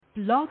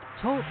Blog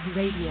Talk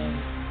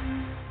Radio.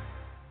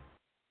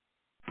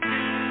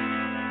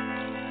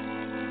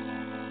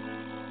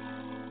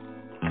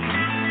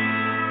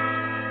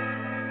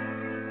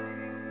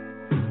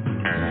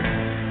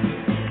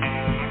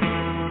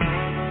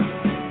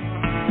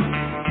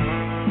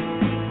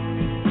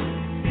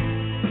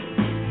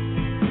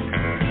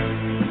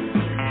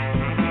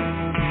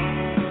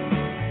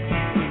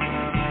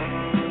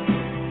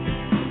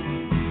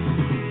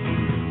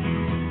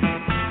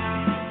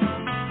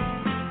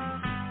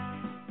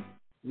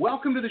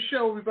 Welcome to the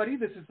show, everybody.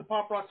 This is the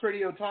Pop Rocks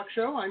Radio Talk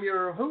Show. I'm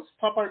your host,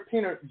 pop art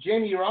painter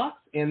Jamie Rocks,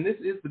 and this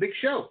is the big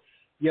show.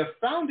 You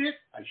found it.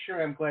 I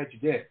sure am glad you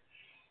did.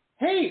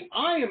 Hey,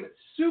 I am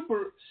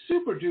super,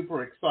 super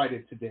duper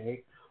excited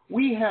today.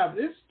 We have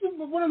this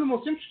one of the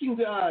most interesting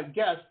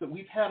guests that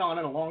we've had on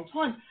in a long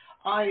time.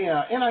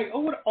 I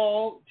owe it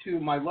all to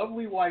my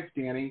lovely wife,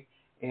 Danny,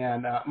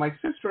 and my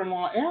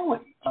sister-in-law,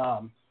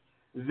 Ellen.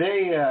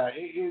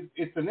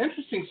 It's an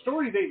interesting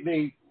story. I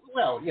don't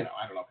know.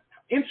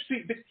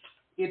 Interesting, but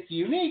it's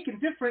unique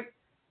and different.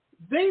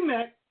 They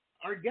met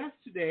our guest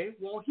today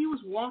while he was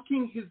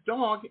walking his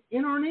dog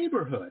in our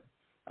neighborhood,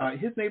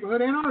 his neighborhood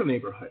and our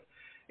neighborhood,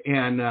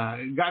 and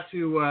got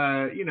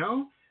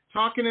to,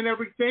 talking and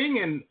everything.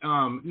 And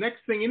next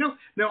thing you know,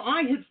 now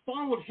I had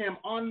followed him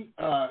on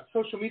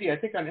social media, I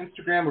think on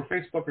Instagram or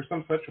Facebook or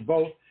some such or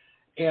both.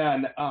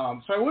 And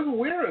so I was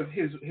aware of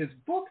his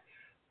book,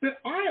 but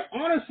I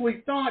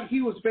honestly thought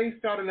he was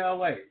based out in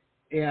L.A.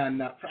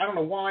 And I don't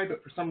know why,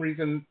 but for some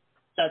reason,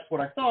 that's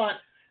what I thought.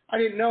 I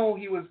didn't know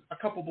he was a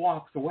couple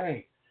blocks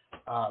away.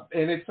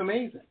 And it's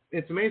amazing.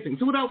 It's amazing.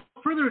 So without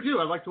further ado,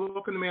 I'd like to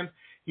welcome the man.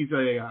 He's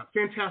a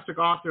fantastic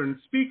author and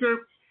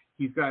speaker.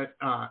 He's got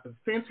a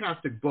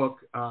fantastic book,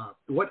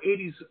 What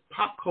 80s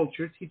Pop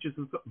Culture Teaches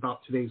Us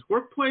About Today's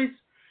Workplace.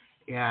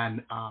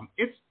 And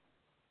it's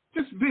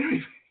just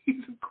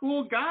he's a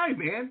cool guy,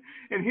 man.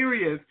 And here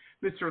he is,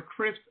 Mr.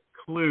 Chris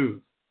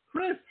Clews.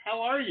 Chris,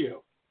 how are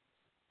you?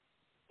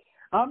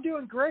 I'm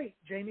doing great,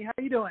 Jamie. How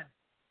are you doing?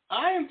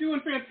 I am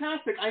doing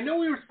fantastic. I know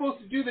we were supposed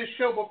to do this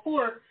show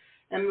before,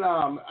 and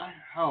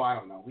I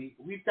don't know.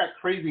 We've got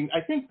crazy.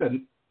 I think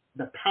the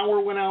power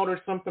went out or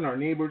something. Our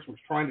neighbors were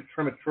trying to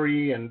trim a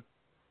tree, and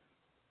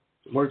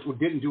we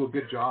didn't do a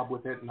good job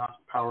with it and knocked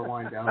the power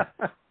line down.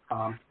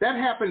 That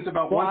happens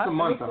about once a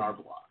month on our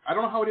block. I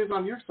don't know how it is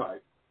on your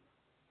side.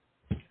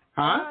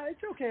 Huh?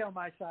 It's okay on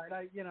my side.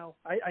 I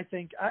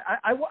think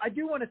I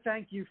do want to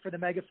thank you for the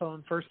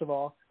megaphone, first of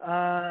all.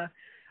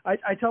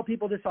 I tell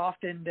people this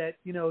often that,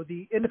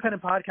 the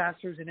independent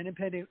podcasters and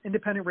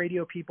independent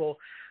radio people,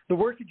 the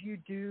work that you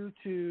do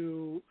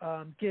to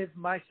give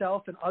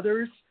myself and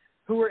others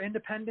who are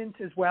independent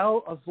as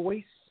well a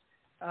voice,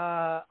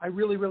 I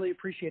really, really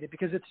appreciate it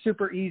because it's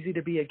super easy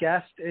to be a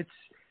guest. It's,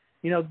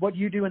 what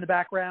you do in the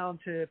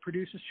background to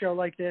produce a show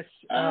like this.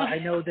 I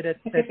know that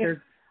there's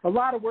a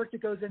lot of work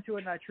that goes into it,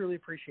 and I truly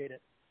appreciate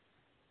it.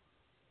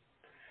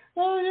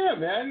 Oh, yeah,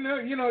 man. No,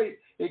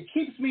 it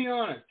keeps me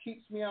on. It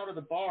keeps me out of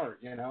the bar,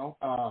 No,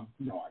 I'm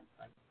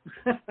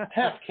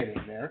half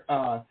kidding there.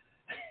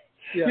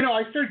 Yeah.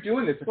 I started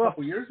doing this a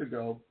couple years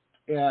ago,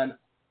 and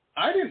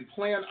I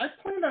planned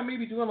on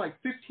maybe doing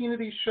like 15 of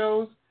these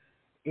shows,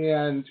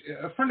 and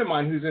a friend of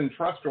mine who's in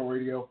terrestrial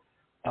radio,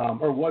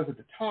 or was at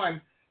the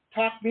time,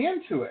 talked me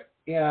into it.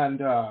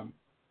 And, I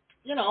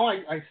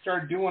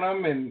started doing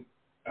them, and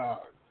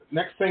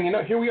next thing you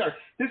know, here we are.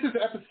 This is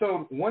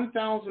episode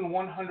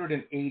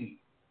 1180.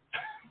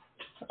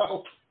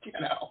 So,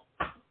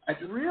 I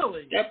just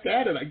really kept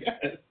at it, I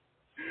guess.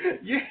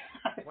 Yeah.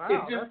 Wow,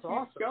 it just that's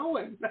awesome. Keeps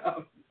going.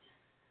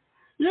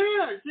 Yeah,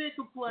 I can't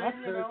complain. That's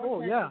very cool.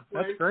 Can't Yeah, complain.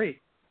 that's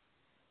great.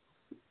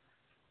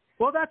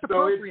 Well, that's So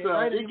appropriate,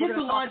 right? it We're gets going a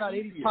to talk lot about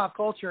easier. 80s pop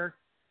culture.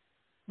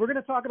 We're going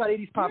to talk about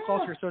 80s pop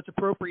culture, so it's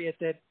appropriate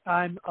that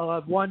I'm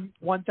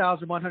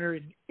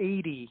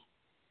 1,180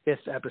 this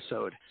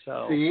episode.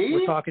 So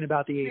we're talking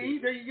about the 80s. See,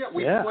 there you go.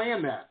 We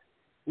planned that.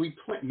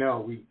 No,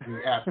 we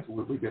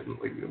absolutely didn't.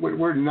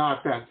 We're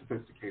not that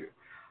sophisticated.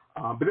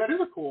 But that is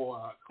a cool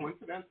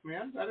coincidence,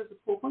 man. That is a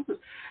cool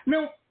coincidence.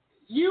 Now,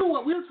 we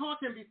were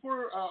talking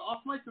before,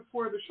 off mic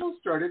before the show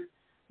started.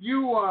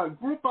 You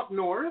grew up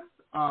north,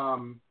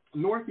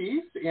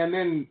 northeast, and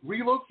then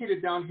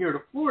relocated down here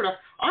to Florida.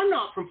 I'm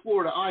not from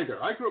Florida either.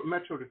 I grew up in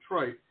Metro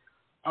Detroit,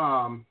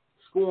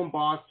 school in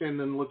Boston,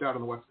 and lived out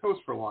on the West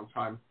Coast for a long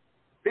time.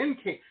 Then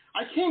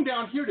I came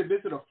down here to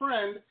visit a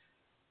friend,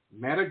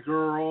 met a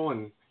girl,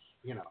 and,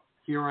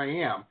 here I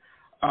am.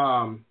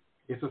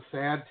 It's a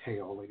sad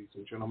tale, ladies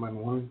and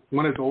gentlemen,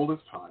 one as old as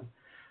time.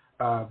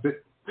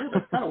 But yeah,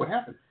 that's kind of what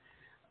happened.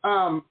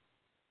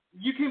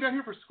 You came down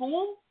here for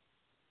school?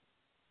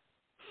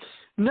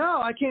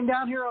 No, I came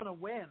down here on a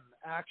whim,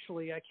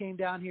 actually. I came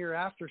down here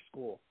after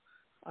school.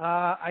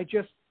 I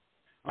didn't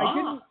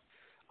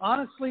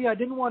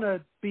want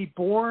to be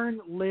born,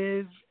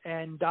 live,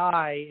 and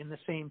die in the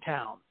same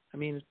town. I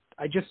mean,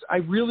 I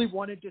really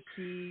wanted to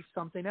see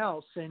something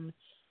else. And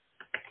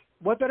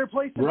what better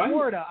place than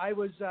Florida? I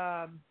was,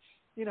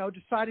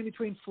 deciding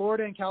between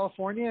Florida and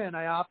California, and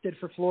I opted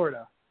for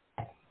Florida.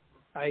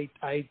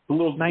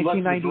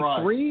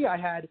 1993, I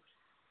had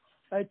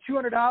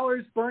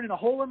 $200 burned a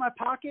hole in my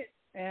pocket,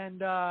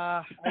 and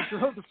I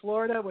drove to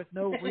Florida with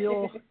no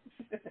real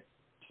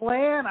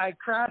plan. I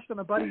crashed on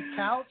a buddy's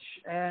couch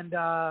and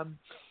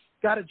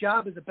got a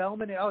job as a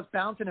bellman. I was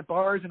bouncing at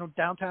bars in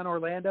downtown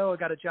Orlando. I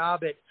got a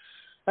job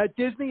at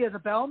Disney as a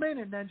bellman,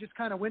 and then just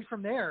kind of went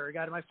from there. I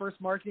got my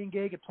first marketing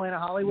gig at Planet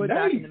Hollywood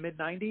back in the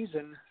mid-'90s,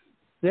 and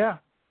yeah.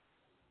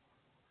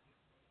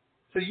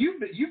 So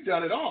you've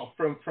done it all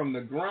from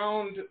the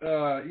ground,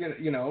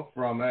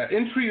 from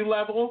entry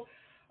level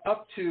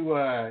up to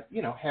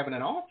having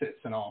an office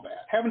and all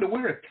that, having to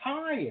wear a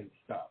tie and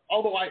stuff.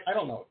 Although I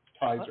don't know if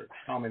ties are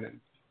common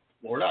in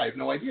Florida, I have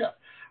no idea.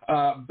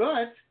 But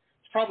it's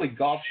probably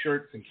golf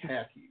shirts and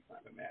khakis,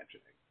 I'm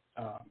imagining.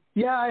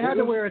 Yeah, I had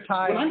to wear a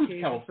tie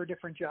for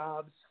different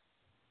jobs.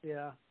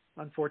 Yeah,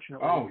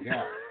 unfortunately. Oh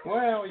yeah.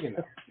 Well, you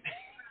know.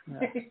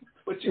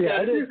 What you got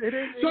to do. It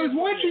is, so I was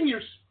watching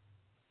your.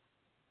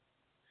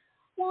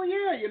 Well,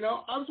 yeah,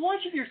 I was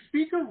watching your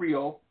speaker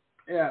reel,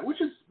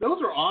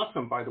 those are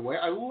awesome, by the way.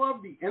 I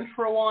love the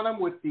intro on them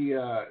with the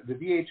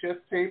VHS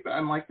tape.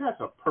 I'm like,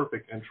 that's a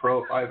perfect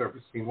intro if I've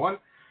ever seen one.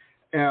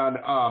 And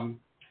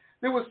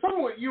there was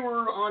you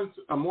were on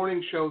a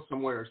morning show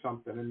somewhere or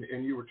something,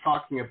 and you were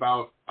talking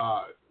about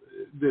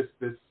this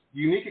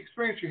unique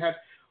experience you had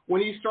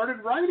when you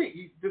started writing.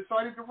 You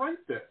decided to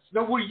write this.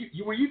 Now, were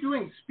you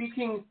doing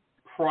speaking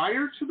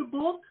prior to the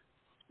book,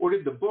 or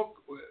did the book?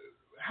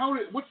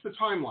 What's the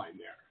timeline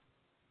there?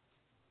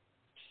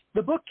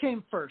 The book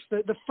came first.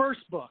 The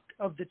first book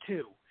of the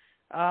two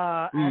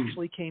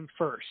actually came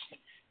first.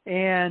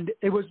 And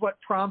it was what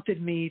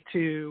prompted me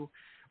to,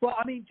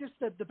 just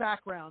the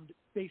background,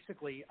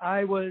 basically.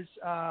 I was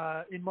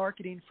in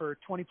marketing for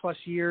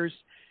 20-plus years.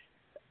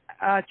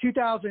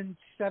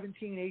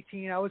 2017,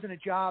 18, I was in a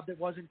job that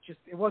wasn't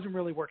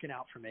really working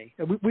out for me.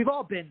 We've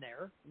all been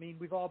there. I mean,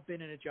 we've all been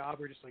in a job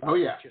where just like,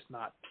 it's just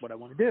not what I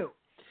want to do.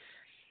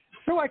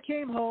 So I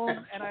came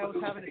home, and I was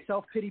having a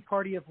self-pity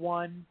party of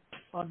one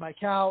on my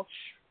couch,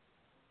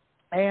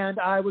 and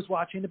I was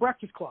watching The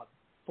Breakfast Club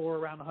for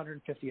around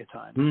 150th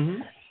time.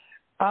 Mm-hmm.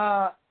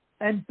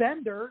 And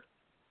Bender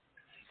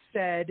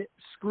said,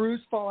 "Screws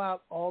fall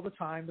out all the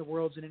time. The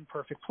world's an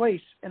imperfect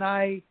place." And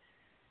I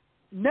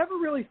never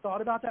really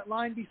thought about that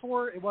line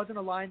before. It wasn't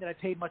a line that I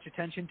paid much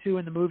attention to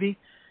in the movie.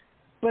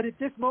 But at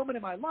this moment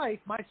in my life,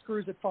 my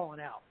screws had fallen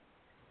out.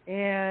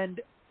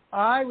 And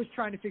I was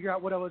trying to figure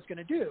out what I was going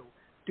to do.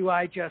 Do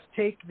I just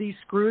take these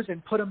screws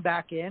and put them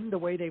back in the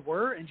way they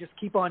were and just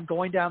keep on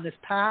going down this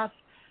path?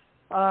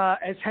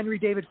 As Henry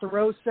David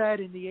Thoreau said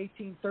in the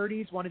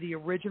 1830s, one of the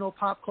original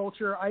pop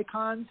culture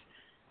icons,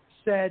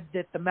 said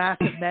that the mass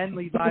of men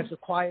lead lives of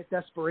quiet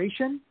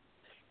desperation.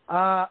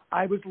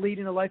 I was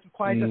leading a life of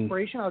quiet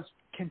desperation. I was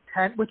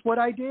content with what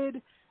I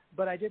did,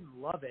 but I didn't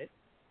love it.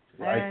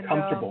 Right, and,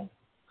 comfortable.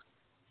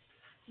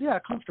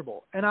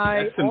 Comfortable. And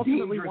I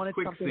ultimately wanted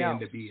something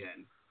else. To be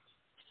in.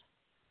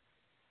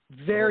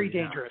 Very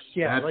dangerous.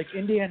 Yeah, like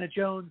Indiana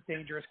Jones,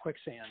 dangerous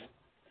quicksand.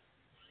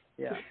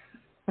 Yeah.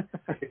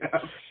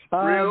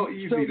 Real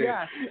easy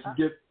to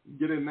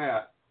get in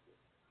that.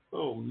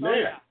 Oh, man. Oh,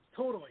 yeah,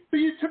 totally. So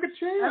you took a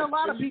chance. And a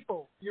lot of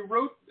people. You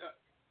wrote...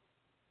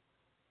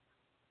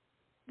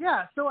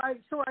 So I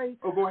go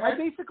ahead. I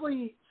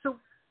basically... So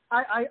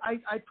I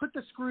put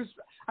the screws...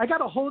 I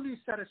got a whole new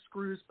set of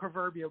screws,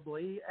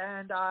 proverbially,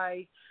 and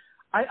I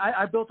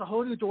built a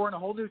whole new door and a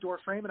whole new door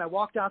frame, and I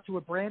walked out to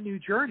a brand new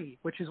journey,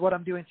 which is what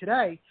I'm doing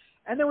today.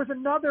 And there was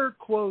another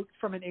quote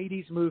from an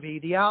 80s movie,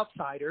 The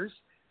Outsiders,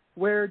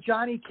 where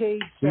Johnny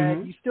Cage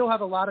said, "You still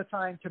have a lot of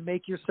time to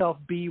make yourself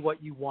be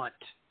what you want."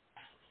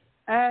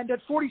 And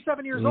at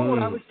 47 years old,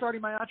 I was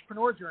starting my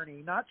entrepreneur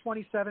journey, not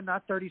 27,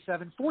 not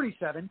 37,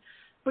 47,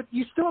 but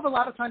you still have a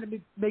lot of time to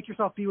make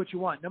yourself be what you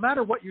want, no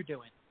matter what you're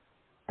doing,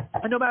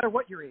 and no matter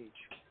what your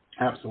age.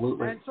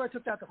 Absolutely. And so I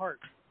took that to heart.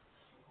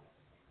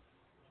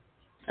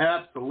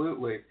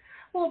 Absolutely.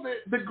 Well,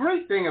 the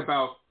great thing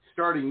about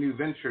starting new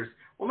ventures,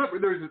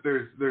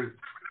 there's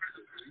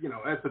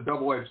that's a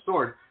double-edged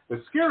sword.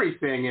 The scary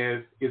thing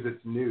is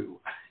it's new,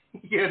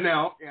 and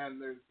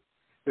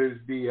there's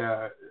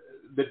the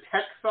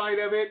tech side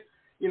of it,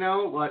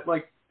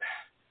 like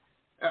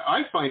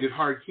I find it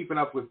hard keeping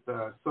up with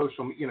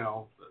social.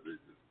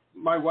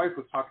 My wife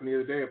was talking the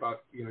other day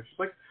about, she's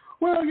like,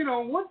 well,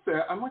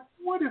 WhatsApp. I'm like,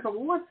 what is a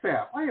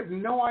WhatsApp? I have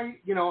no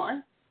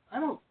idea. I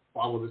don't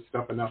follow this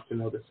stuff enough to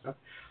know this stuff.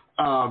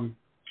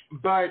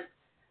 But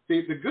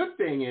the good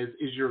thing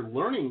is your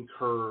learning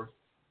curve.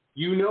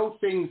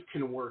 Things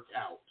can work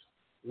out.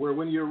 Where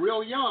when you're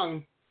real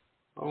young,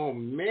 oh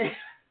man,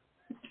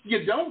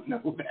 you don't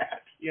know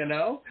that,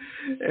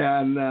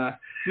 And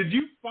did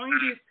you find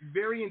it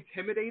very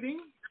intimidating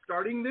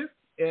starting this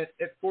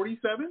at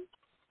 47?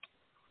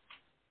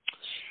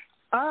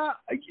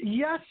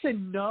 Yes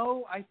and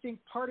no. I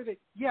think part of it,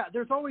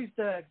 there's always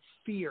the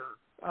fear,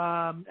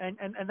 and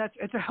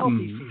it's a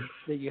healthy fear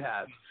that you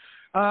have.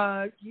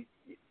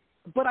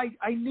 But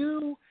I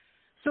knew,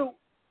 so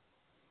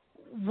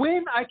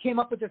when I came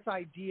up with this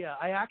idea,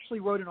 I actually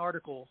wrote an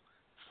article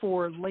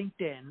for on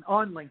LinkedIn,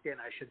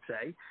 I should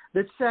say,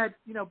 that said,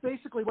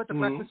 basically what the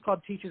Breakfast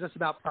Club teaches us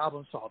about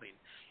problem solving.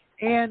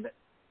 And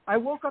I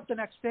woke up the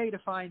next day to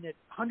find that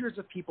hundreds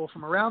of people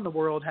from around the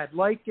world had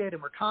liked it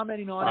and were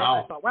commenting on it. And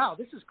I thought, wow,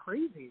 this is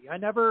crazy. I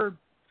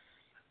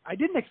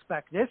didn't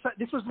expect this.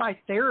 This was my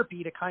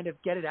therapy to kind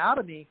of get it out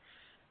of me.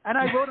 And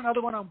I wrote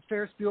another one on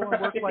Ferris Bueller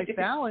and work-life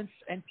balance,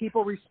 and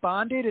people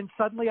responded, and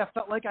suddenly I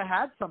felt like I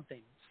had something.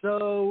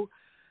 So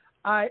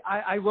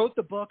I wrote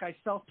the book. I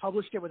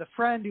self-published it with a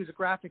friend who's a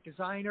graphic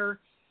designer.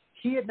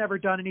 He had never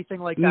done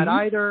anything like that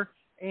either.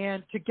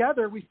 And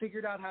together we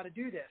figured out how to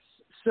do this.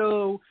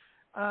 So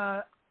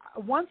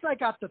once I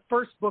got the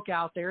first book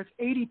out there, it's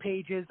 80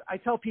 pages. I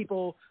tell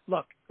people,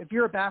 look, if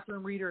you're a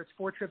bathroom reader, it's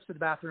 4 trips to the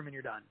bathroom and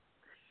you're done.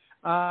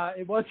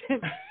 It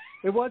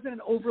wasn't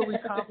an overly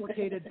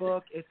complicated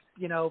book. It's,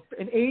 in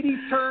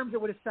 80s terms,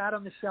 it would have sat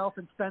on the shelf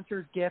in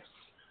Spencer's Gifts.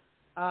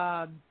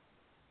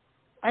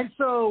 And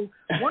so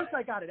once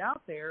I got it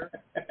out there,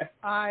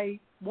 I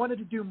wanted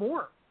to do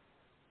more.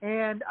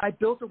 And I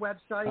built a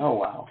website,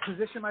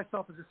 positioned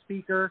myself as a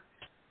speaker.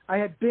 I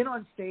had been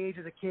on stage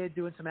as a kid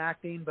doing some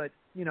acting, but,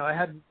 I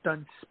hadn't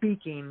done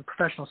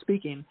professional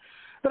speaking.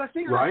 But I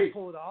figured I could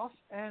pull it off.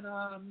 And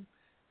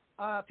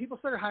people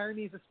started hiring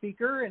me as a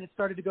speaker, and it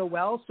started to go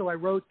well. So I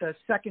wrote the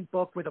second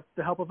book with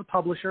the help of a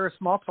publisher, a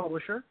small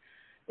publisher,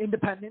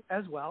 independent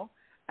as well.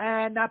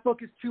 And that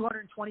book is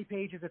 220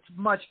 pages. It's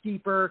much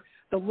deeper.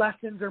 The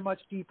lessons are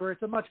much deeper.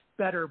 It's a much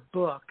better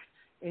book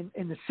in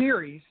the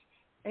series.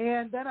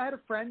 And then I had a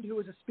friend who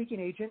was a speaking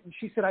agent, and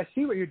she said, I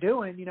see what you're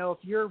doing. If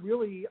you're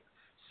really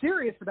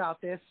serious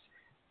about this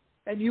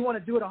and you want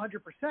to do it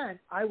 100%,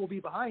 I will be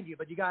behind you,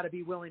 but you got to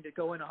be willing to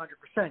go in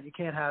 100%. You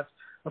can't have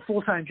a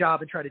full-time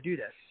job and try to do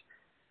this.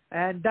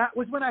 And that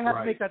was when I had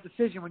to make that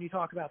decision when you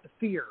talk about the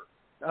fear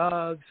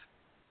of,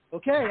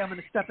 okay, I'm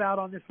going to step out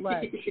on this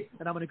ledge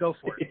and I'm going to go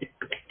for it.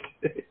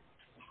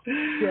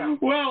 Yeah.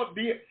 Well,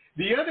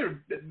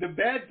 the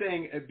bad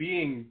thing of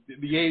being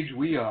the age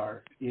we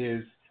are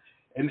is,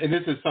 and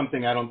this is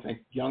something I don't think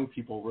young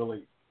people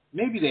really,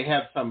 maybe they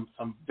have some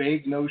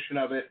vague notion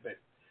of it, but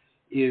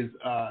is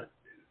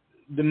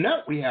the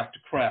nut we have to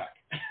crack.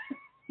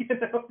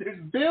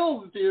 There's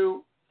bills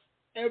due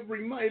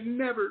every month. It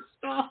never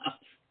stops.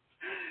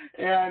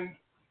 And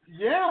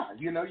you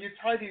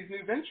try these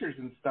new ventures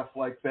and stuff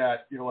like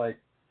that. You're like,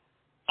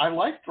 I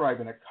like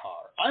driving a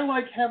car. I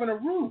like having a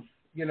roof.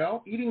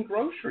 Eating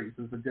groceries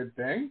is a good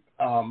thing.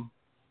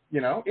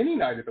 Any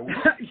night of the week.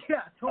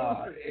 Yeah,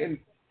 totally.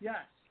 Yes.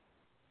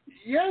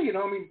 Yeah,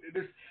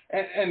 there's,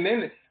 and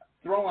then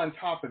throw on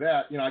top of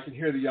that, I can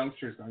hear the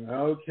youngsters going,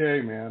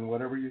 okay, man,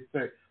 whatever you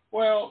say.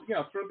 Well,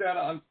 throw that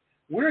on.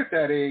 We're at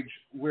that age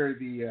where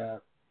the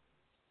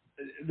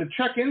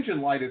check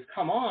engine light has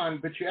come on,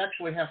 but you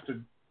actually have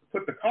to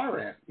put the car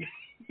in.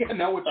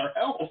 With our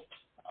health,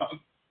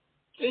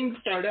 things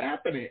start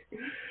happening.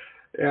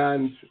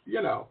 And,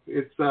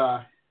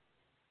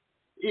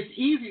 it's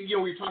easy.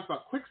 We talk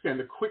about quicksand,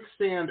 the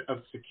quicksand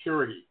of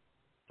security,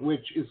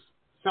 which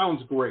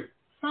sounds great.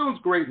 Sounds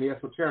great in the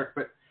esoteric,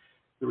 but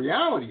the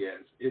reality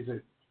is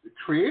that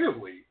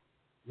creatively,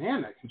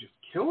 man, that can just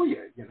kill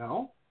you,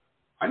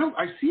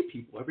 I see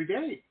people every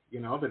day,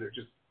 that are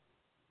just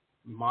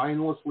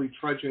mindlessly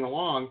trudging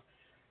along.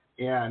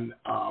 And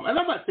I'm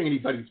not saying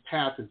anybody's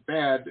path is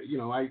bad.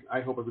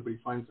 I hope everybody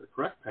finds the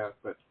correct path,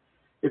 but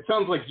it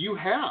sounds like you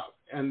have,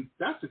 and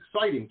that's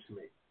exciting to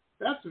me.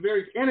 That's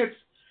and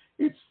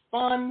it's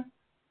fun,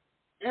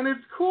 and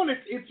it's cool.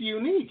 It's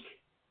unique.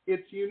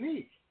 It's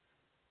unique.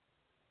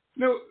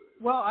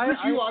 Well, I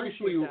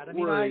obviously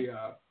appreciate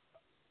that.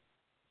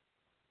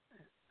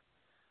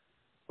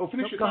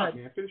 finish your thought,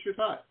 man. Finish your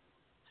thought.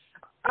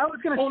 I was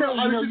going to say,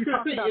 you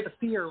talked about the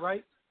fear,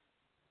 right?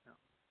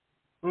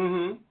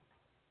 Mm-hmm.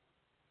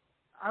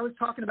 You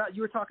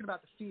were talking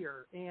about the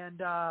fear. And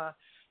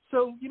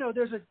so,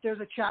 there's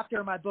a chapter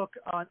in my book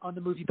on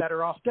the movie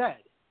Better Off Dead,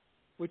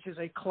 which is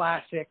a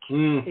classic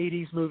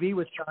 80s movie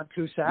with John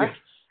Cusack. Yes.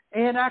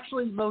 And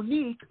actually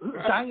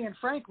Diane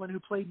Franklin, who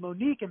played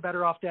Monique in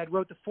Better Off Dead,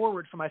 wrote the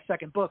foreword for my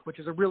second book, which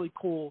is a really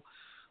cool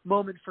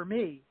moment for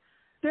me.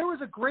 There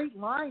was a great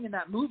line in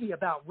that movie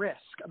about risk,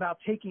 about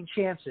taking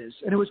chances.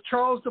 And it was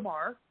Charles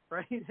DeMar,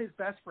 right, his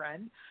best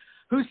friend,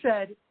 who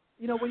said,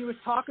 when he was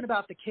talking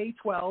about the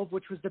K-12,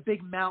 which was the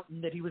big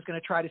mountain that he was going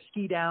to try to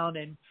ski down,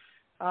 and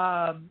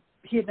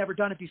he had never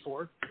done it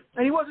before,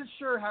 and he wasn't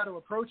sure how to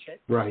approach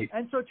it. Right.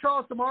 And so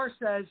Charles DeMar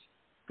says,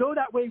 go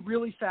that way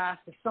really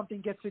fast. If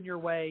something gets in your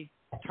way,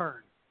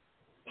 turn.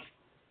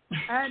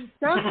 And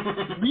that's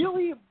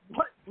really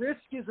what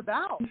risk is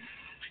about.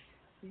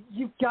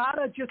 You've got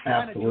to just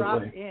kind of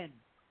drop in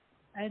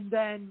and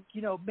then,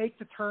 make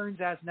the turns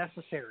as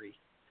necessary.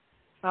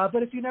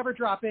 But if you never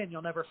drop in,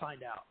 you'll never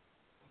find out.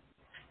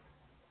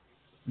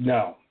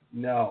 No.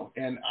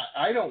 And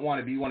I don't want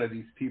to be one of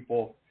these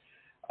people,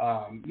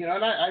 and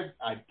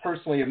I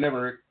personally have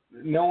never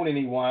known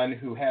anyone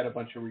who had a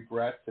bunch of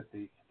regrets at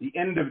the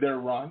end of their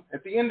run,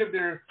 at the end of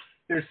their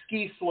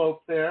ski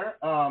slope there,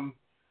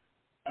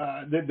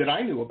 that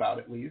I knew about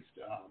at least.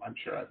 I'm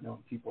sure I've known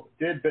people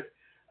that did, but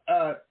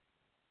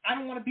I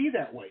don't want to be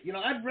that way.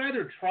 I'd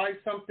rather try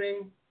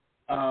something,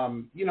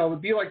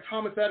 it'd be like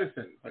Thomas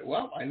Edison. Like,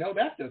 well, I know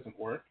that doesn't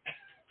work,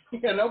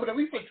 but at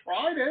least I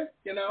tried it,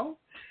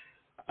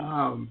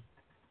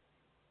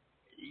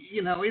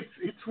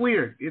 It's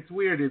weird. It's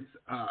weird.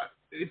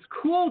 It's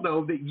cool,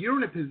 though, that you're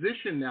in a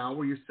position now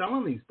where you're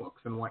selling these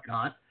books and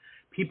whatnot.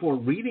 People are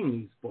reading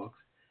these books,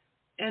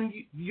 and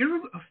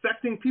you're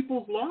affecting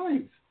people's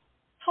lives.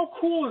 How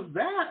cool is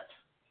that?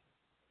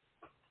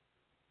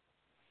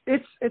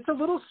 It's a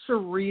little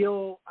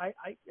surreal.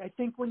 I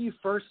think when you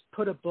first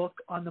put a book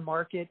on the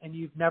market and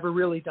you've never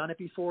really done it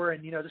before,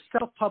 and, the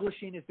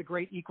self-publishing is the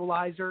great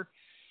equalizer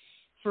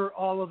for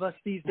all of us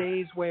these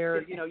days,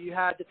 where, you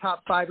had the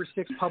top 5 or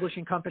 6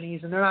 publishing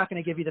companies, and they're not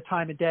going to give you the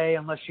time of day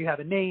unless you have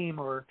a name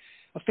or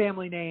a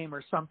family name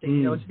or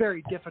something. It's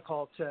very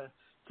difficult to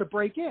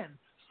break in.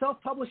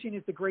 Self-publishing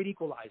is the great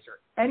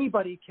equalizer.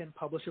 Anybody can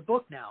publish a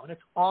book now, and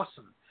it's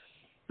awesome.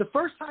 The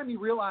first time you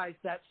realize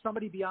that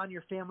somebody beyond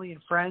your family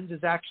and friends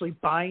is actually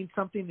buying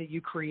something that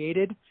you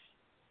created,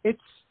 it's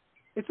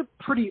a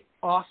pretty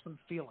awesome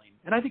feeling.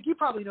 And I think you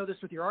probably know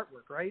this with your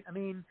artwork, right? I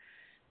mean,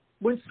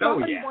 when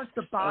somebody wants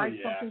to buy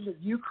something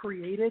that you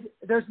created,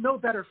 there's no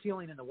better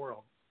feeling in the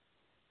world.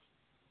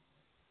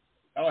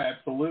 Oh,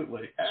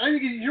 absolutely. I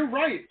think you're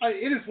right.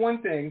 It is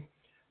one thing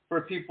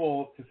for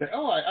people to say,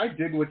 oh, I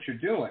dig what you're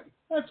doing.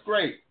 That's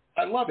great.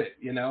 I love it,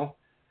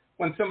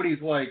 When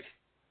somebody's like,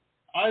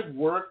 I've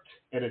worked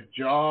at a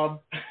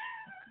job,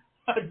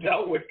 I've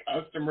dealt with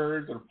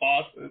customers or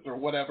bosses or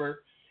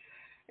whatever,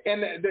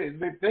 and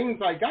the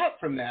things I got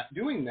from that,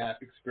 doing that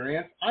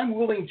experience, I'm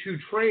willing to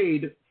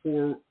trade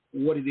for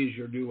what it is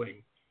you're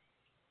doing.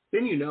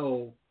 Then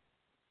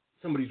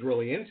somebody's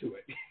really into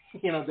it.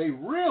 They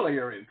really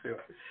are into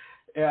it.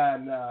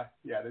 And,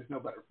 there's no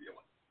better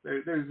feeling.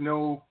 There's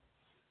no,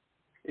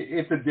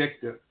 it's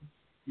addictive.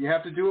 You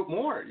have to do it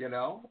more,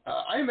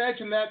 I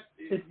imagine that,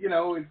 you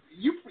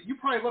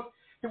probably look,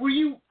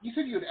 you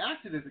said you had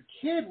acted as a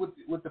kid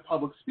with the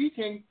public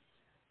speaking.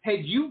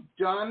 Had you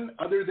done,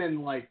 other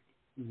than like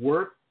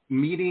work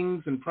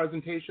meetings and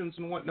presentations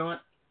and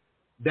whatnot,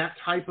 that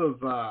type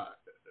of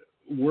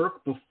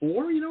work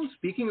before,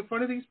 speaking in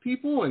front of these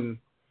people and,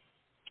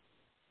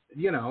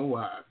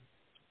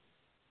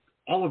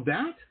 all of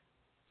that?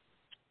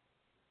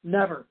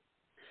 Never.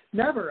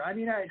 I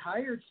mean, I had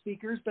hired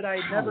speakers, but I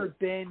had never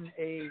been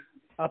a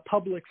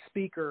public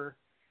speaker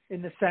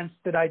in the sense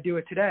that I do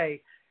it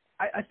today.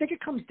 I think it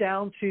comes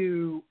down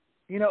to,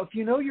 if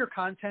you know your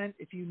content,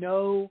 if you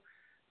know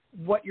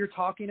what you're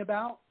talking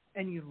about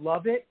and you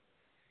love it,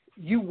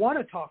 you want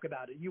to talk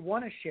about it. You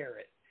want to share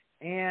it.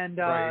 And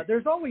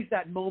there's always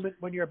that moment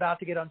when you're about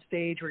to get on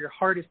stage where your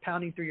heart is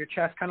pounding through your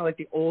chest, kind of like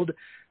the old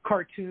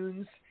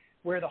cartoons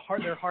where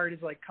their heart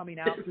is like coming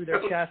out through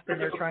their chest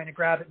and they're trying to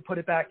grab it and put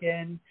it back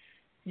in.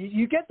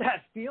 You get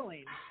that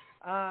feeling,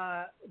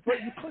 but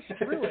you push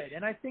through it.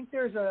 And I think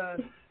there's a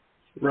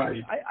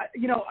right.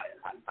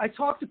 I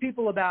talk to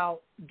people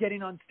about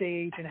getting on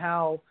stage and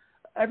how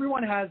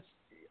everyone has.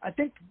 I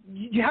think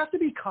you have to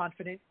be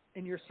confident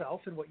in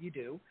yourself and what you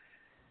do,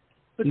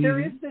 but there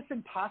is this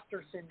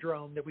imposter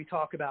syndrome that we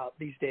talk about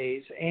these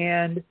days,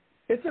 and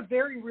it's a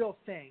very real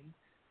thing.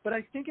 But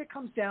I think it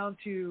comes down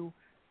to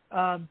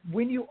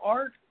when you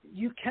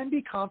can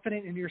be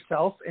confident in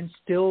yourself and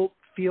still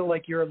feel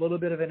like you're a little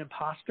bit of an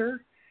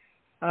imposter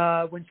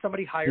when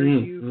somebody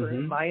hires you. For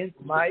my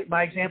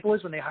example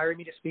is when they hired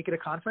me to speak at a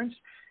conference.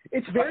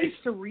 It's very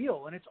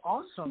surreal and it's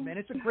awesome, and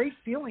it's a great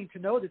feeling to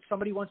know that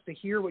somebody wants to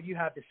hear what you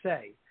have to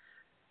say.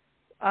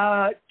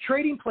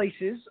 Trading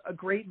Places, a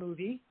great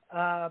movie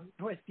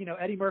with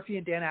Eddie Murphy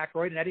and Dan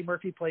Aykroyd, and Eddie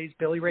Murphy plays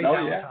Billy Ray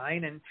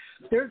Valentine, and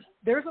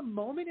there's a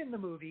moment in the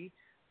movie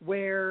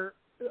where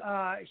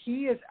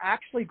he is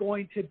actually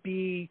going to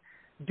be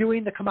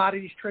doing the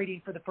commodities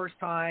trading for the first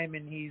time,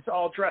 and he's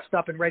all dressed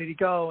up and ready to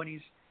go, and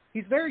he's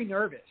very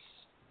nervous.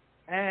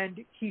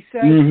 And he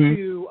says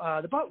to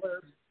the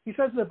butler, what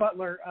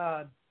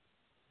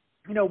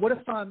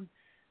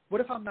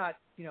if I'm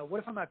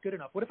not good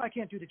enough? What if I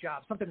can't do the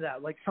job? Something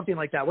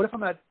like that. What if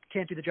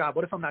can't do the job?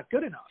 What if I'm not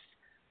good enough?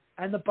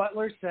 And the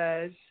butler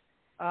says,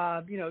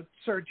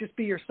 sir, just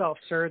be yourself,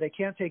 sir. They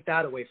can't take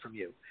that away from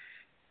you.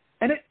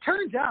 And it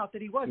turns out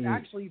that he was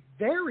actually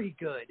very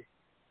good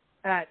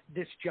at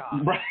this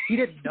job. Right. He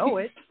didn't know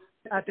it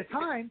at the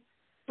time,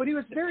 but he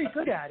was very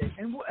good at it.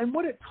 And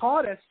what it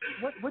taught us,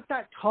 what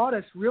that taught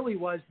us really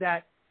was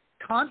that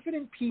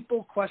confident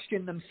people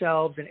question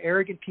themselves and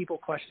arrogant people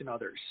question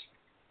others.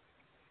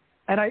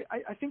 And I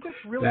think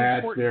that's really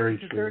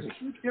important because there's a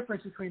huge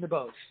difference between the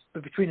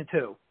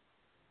two.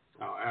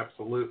 Oh,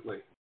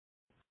 absolutely.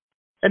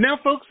 And now,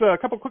 folks, a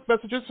couple quick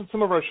messages from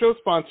some of our show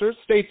sponsors.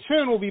 Stay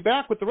tuned. We'll be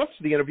back with the rest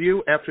of the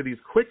interview after these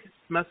quick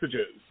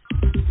messages.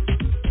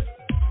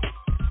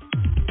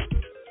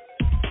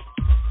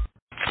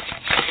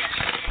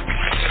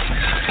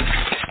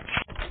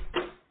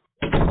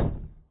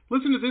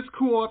 Listen to this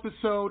cool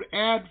episode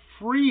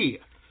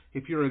ad-free.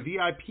 If you're a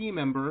VIP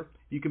member,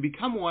 you can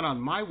become one on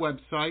my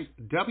website,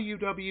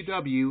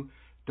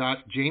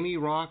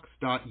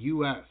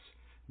 www.jamierocks.us,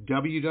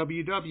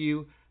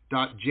 www.jamierocks.us.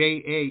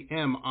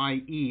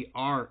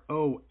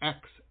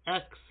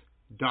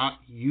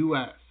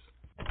 jamieroxx.us.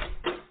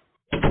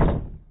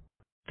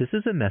 This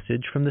is a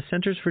message from the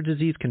Centers for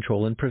Disease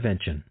Control and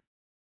Prevention.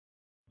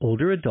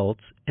 Older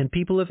adults and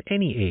people of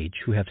any age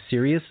who have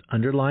serious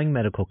underlying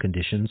medical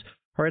conditions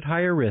are at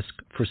higher risk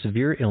for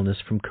severe illness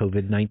from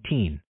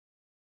COVID-19.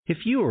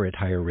 If you are at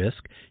higher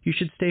risk, you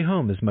should stay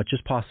home as much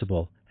as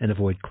possible and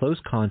avoid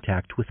close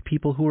contact with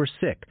people who are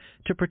sick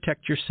to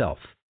protect yourself.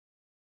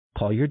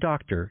 Call your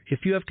doctor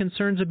if you have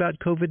concerns about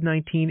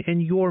COVID-19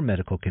 and your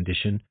medical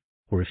condition,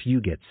 or if you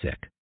get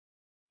sick.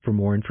 For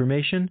more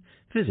information,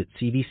 visit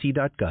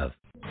cdc.gov.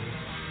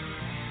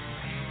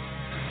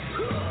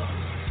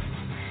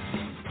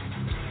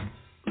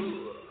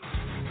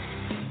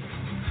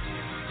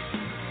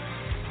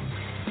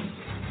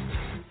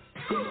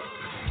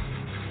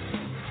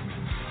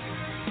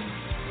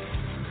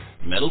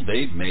 Metal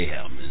Babe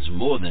Mayhem is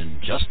more than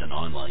just an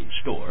online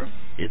store,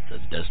 it's a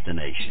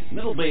destination.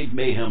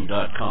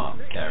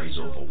 MetalBabeMayhem.com carries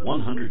over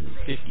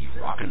 150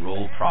 rock and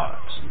roll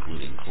products,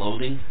 including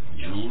clothing,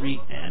 jewelry,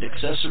 and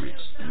accessories.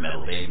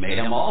 Metal Babe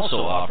Mayhem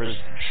also offers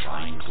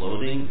shrine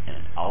clothing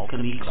and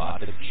alchemy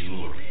gothic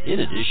jewelry.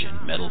 In addition,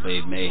 Metal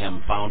Babe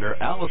Mayhem founder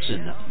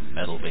Allison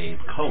Metal Babe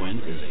Cohen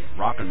is a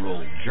rock and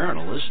roll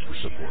journalist who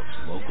supports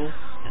local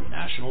and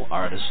national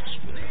artists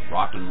with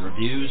rockin'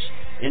 reviews,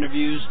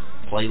 interviews,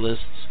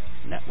 playlists,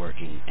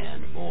 networking,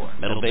 and more.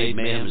 Metal Babe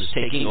Mayhem is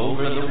taking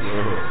over the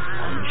world,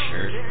 one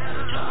shirt at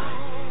a time.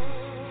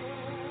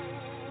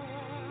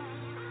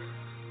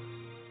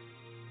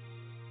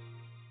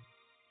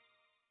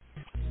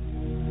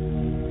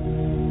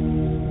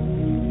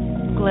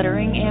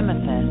 Glittering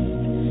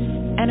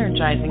amethyst,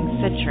 energizing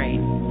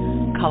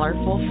citrine,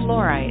 colorful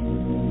fluorite,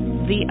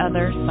 the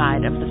other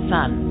side of the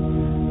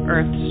sun,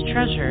 Earth's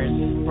treasures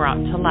brought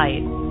to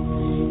light.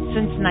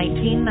 Since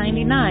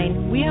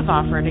 1999, we have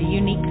offered a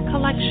unique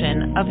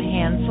collection of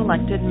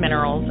hand-selected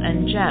minerals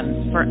and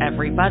gems for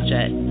every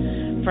budget,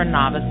 for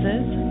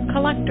novices,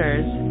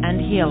 collectors, and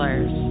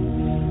healers.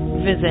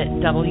 Visit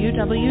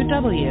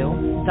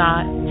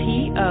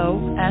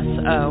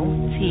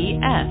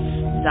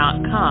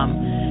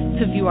www.tosots.com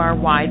to view our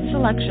wide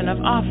selection of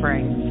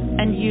offerings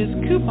and use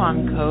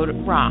coupon code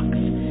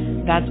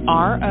ROXX, that's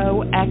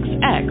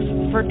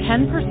ROXX, for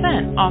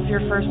 10% off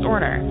your first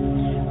order.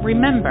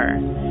 Remember,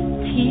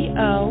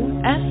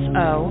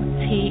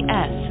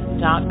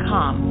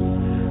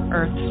 TOSOTS.com.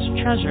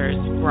 Earth's treasures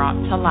brought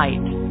to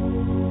light.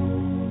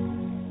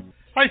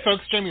 Hi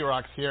folks, Jamie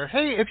Rocks here.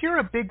 Hey, if you're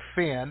a big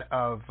fan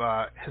of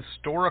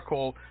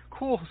cool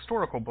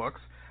historical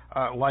books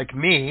like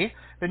me,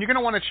 then you're going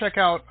to want to check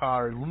out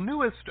our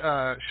newest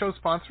show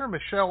sponsor,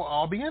 Michelle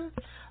Albion.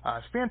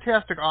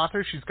 Fantastic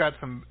author. She's got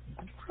some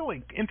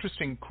really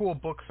interesting, cool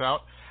books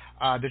out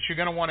that you're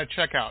going to want to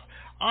check out.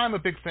 I'm a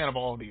big fan of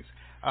all of these.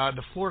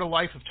 The Florida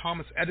Life of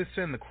Thomas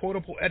Edison, the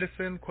Quotable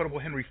Edison, Quotable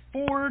Henry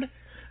Ford,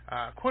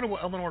 Quotable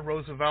Eleanor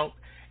Roosevelt,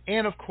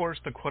 and of course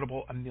the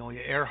Quotable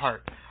Amelia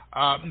Earhart.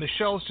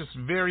 Michelle's just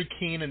very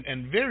keen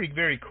and very,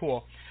 very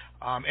cool,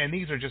 and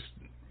these are just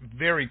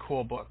very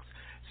cool books.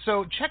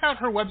 So check out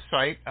her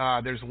website.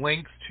 There's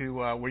links to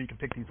where you can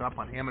pick these up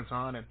on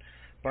Amazon and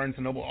Barnes &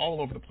 Noble, all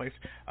over the place.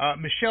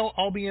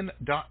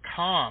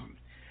 MichelleAlbion.com.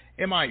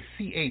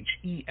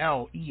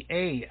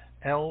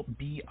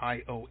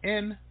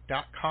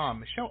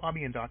 MichelleAlbion.com.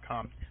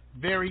 MichelleAlbion.com.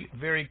 Very,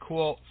 very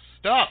cool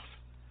stuff.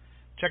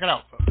 Check it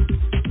out, folks.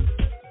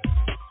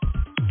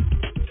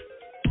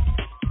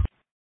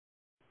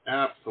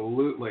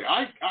 Absolutely.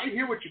 I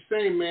hear what you're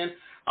saying, man.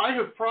 I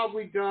have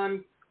probably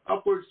done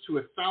upwards to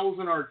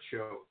 1,000 art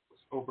shows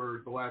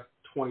over the last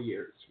 20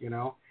 years, you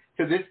know.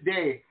 To this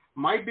day,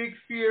 my big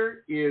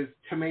fear is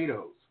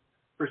tomatoes.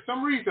 For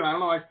some reason, I don't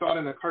know, I saw it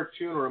in a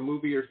cartoon or a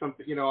movie or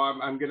something, you know,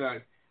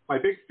 my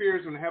big fear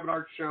is when I have an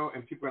art show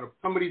and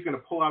somebody's going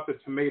to pull out the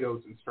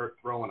tomatoes and start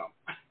throwing them.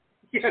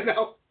 You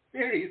know,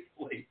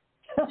 seriously.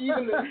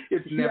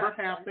 It's never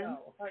happened.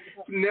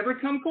 It's never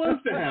come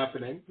close to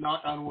happening,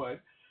 knock on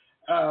wood.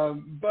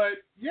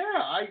 But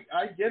yeah,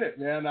 I get it,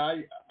 man.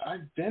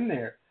 I've been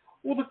there.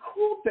 Well,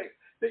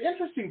 the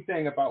interesting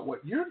thing about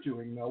what you're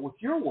doing, though, with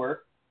your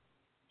work,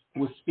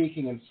 with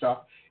speaking and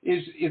stuff,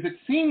 is it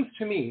seems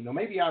to me, now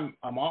maybe I'm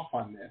off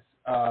on this,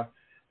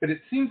 but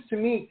it seems to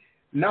me,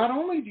 not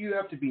only do you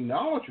have to be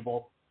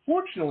knowledgeable,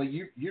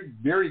 fortunately you're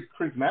very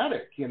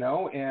charismatic, you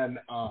know, and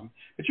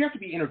but you have to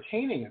be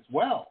entertaining as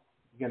well,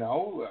 you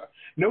know.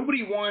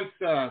 Nobody wants,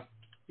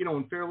 you know,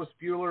 in Ferris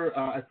Bueller,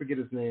 I forget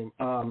his name,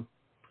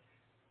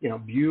 you know,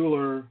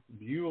 Bueller,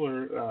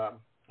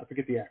 I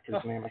forget the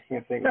actor's name. I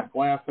can't think of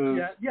glasses.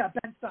 Yeah,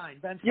 Ben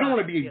Stein. You don't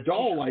want to be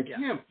dull like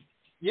him.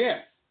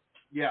 Yeah.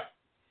 You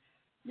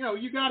know,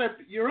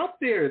 you're up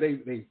there.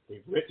 They've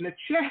written a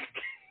check.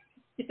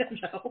 You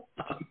know,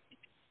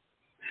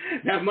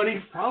 that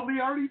money's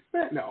probably already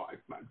spent. No, I'm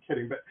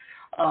kidding. But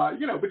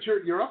you know, but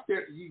you're up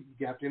there. You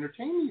have to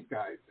entertain these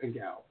guys and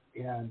gals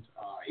and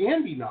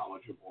be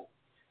knowledgeable,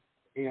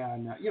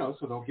 and you know,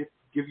 so they'll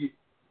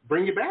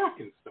bring you back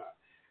and stuff.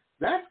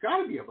 That's got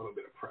to be a little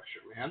bit of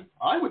pressure, man.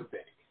 I would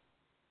think.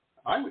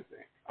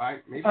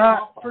 Maybe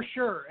for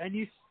sure. And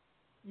you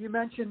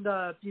mentioned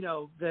the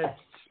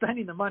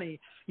spending the money.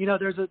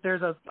 There's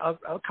a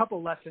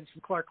couple lessons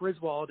from Clark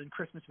Griswold in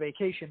Christmas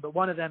Vacation, but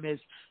one of them is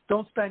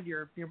don't spend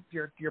your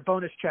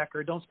bonus check,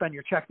 or don't spend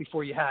your check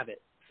before you have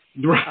it.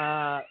 He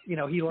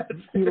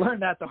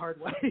learned that the hard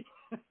way.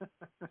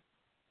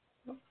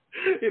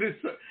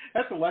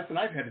 That's a lesson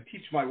I've had to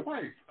teach my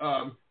wife.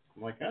 I'm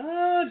like,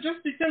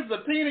 just because the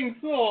painting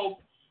sold,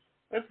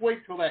 let's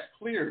wait till that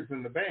clears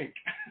in the bank.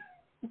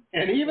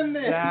 And even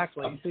then.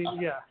 Exactly.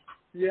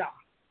 Yeah.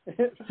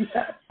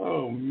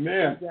 Oh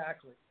man.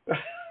 Exactly.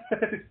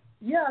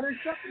 Yeah, there's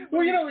something.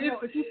 Well,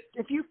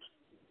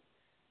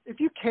 if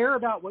you care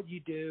about what you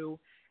do,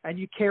 and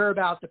you care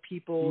about the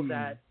people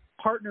that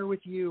partner with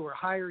you or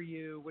hire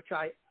you, which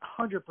I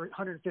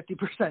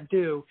 150%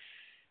 do,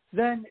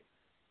 then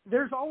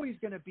there's always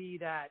going to be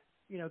that,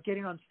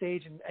 getting on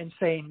stage and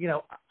saying,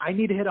 I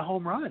need to hit a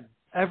home run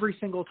every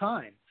single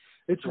time.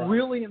 It's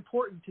really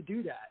important to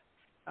do that.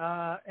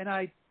 And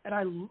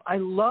I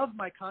love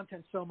my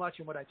content so much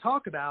and what I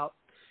talk about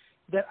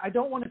that I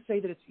don't want to say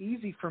that it's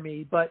easy for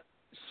me, but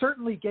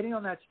certainly getting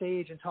on that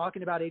stage and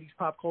talking about 80s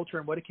pop culture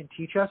and what it can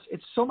teach us,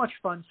 it's so much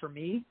fun for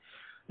me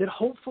that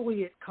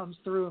hopefully it comes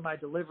through in my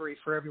delivery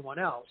for everyone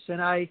else.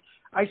 And I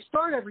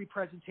start every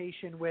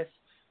presentation with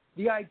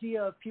the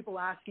idea of people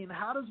asking,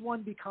 how does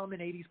one become an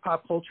 80s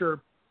pop culture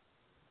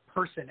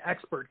person,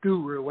 expert,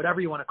 guru, whatever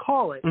you want to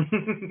call it?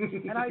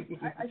 And I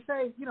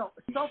say,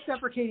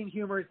 self-deprecating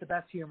humor is the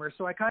best humor.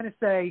 So I kind of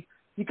say,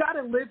 you got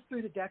to live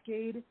through the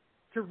decade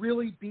to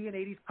really be an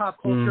 80s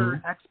pop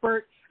culture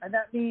expert. And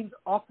that means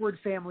awkward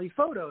family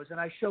photos. And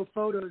I show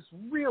photos,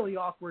 really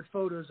awkward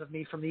photos of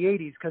me from the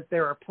 80s, because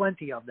there are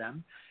plenty of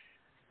them.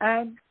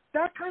 And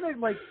that kind of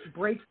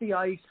breaks the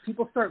ice.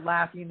 People start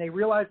laughing. They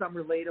realize I'm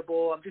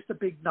relatable. I'm just a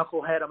big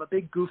knucklehead. I'm a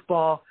big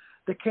goofball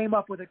that came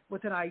up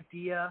with an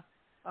idea,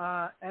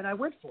 and I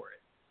went for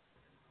it.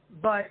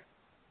 But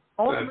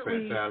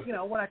ultimately,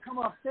 when I come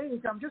off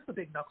stage, I'm just a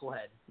big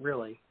knucklehead,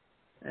 really,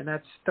 and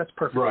that's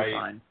perfectly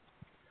fine.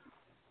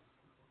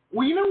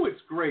 Well,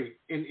 what's great,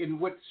 in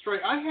what's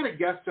straight. I had a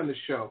guest on the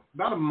show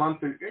about a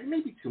month or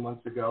maybe 2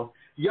 months ago.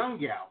 Young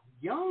gal,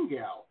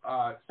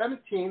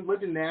 17,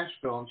 lived in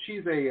Nashville, and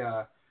she's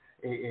a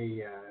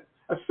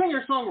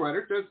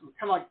singer-songwriter, does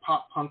kind of like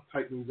pop-punk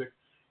type music,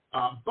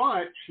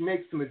 but she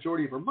makes the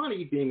majority of her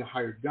money being a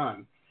hired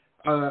gun.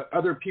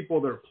 Other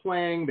people that are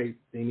playing, they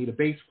need a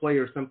bass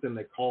player or something,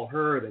 they call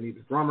her. They need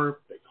a drummer,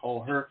 they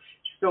call her.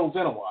 She fills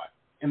in a lot,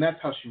 and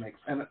that's how she makes.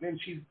 And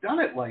she's done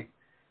it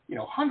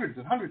hundreds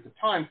and hundreds of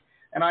times.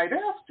 And I'd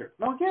asked her.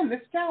 Now, again,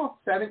 this gal is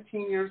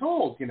 17 years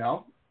old,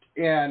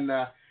 and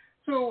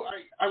so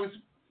I was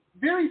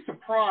very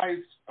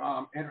surprised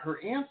at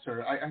her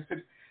answer. I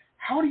said,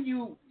 how do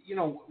you,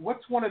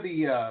 what's one of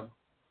the,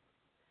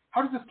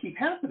 how does this keep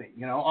happening?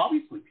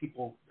 Obviously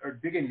people are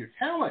digging your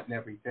talent and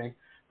everything,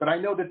 but I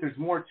know that there's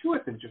more to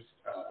it than just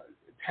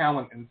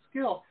talent and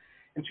skill.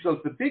 And she goes,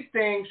 the big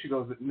thing, she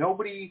goes, that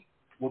nobody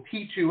will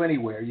teach you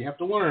anywhere, you have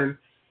to learn,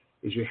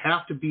 is you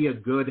have to be a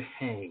good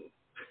hang.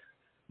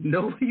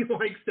 Nobody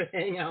likes to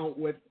hang out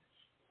with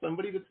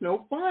somebody that's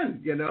no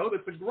fun,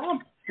 that's a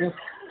grump.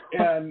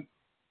 And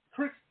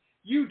Chris,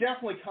 you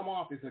definitely come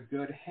off as a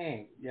good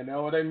hang, you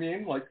know what I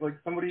mean? Like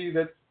somebody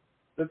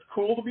that's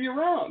cool to be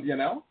around,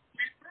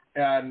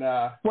 And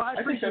well,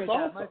 I think that's that.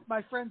 awesome.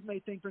 My friends may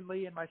think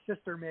differently, and my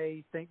sister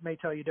may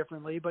tell you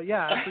differently, but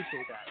yeah, I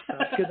appreciate that. So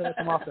it's good that I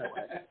come off that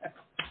way.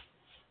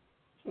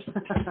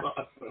 That's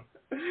awesome.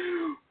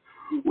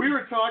 We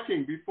were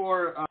talking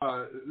before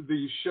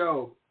the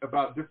show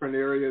about different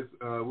areas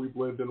we've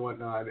lived and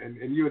whatnot,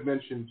 and you had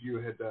mentioned you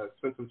had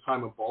spent some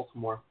time in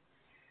Baltimore.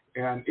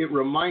 And it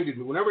reminded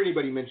me, whenever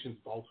anybody mentions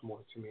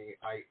Baltimore to me,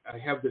 I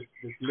have this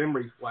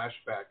memory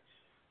flashback.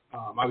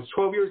 I was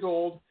 12 years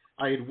old.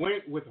 I had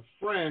went with a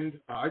friend.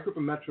 I grew up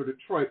in Metro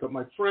Detroit, but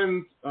my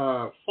friend's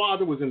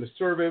father was in the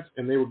service,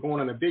 and they were going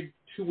on a big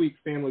 2-week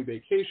family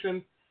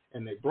vacation,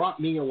 and they brought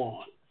me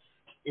along.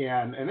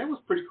 And that was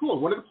pretty cool.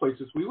 One of the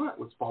places we went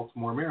was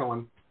Baltimore,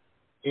 Maryland.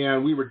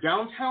 And we were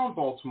downtown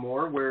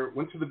Baltimore,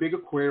 went to the big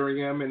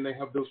aquarium, and they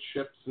have those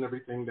ships and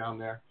everything down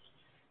there.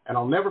 And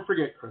I'll never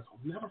forget, Chris, I'll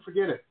never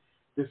forget it.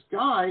 This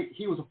guy,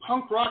 he was a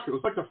punk rocker. It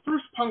was like the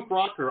first punk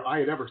rocker I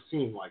had ever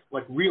seen, like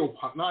real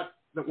punk, not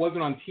that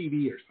wasn't on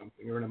TV or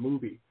something or in a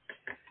movie.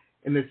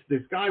 And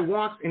this guy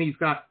walks, and he's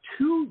got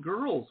 2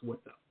 girls with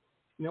him.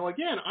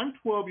 Again, I'm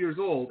 12 years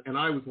old, and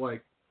I was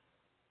like,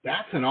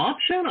 that's an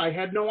option? I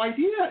had no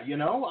idea,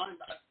 I'm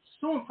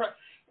so impressed.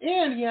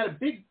 And he had a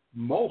big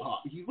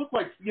mohawk. He looked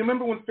like, you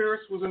remember when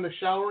Ferris was in the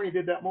shower and he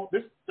did that mohawk?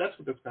 That's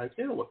what this guy's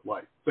hair looked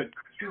like, but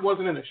he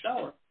wasn't in the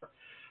shower.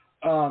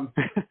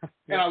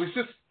 And I was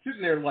just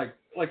sitting there like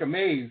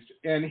amazed,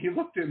 and he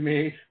looked at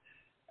me,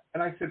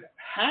 and I said,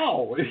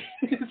 how?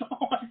 Is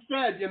all I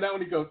said,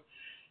 and he goes,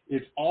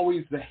 it's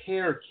always the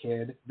hair,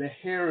 kid. The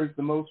hair is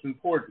the most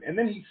important. And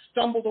then he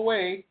stumbled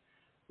away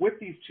with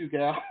these 2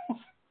 gals,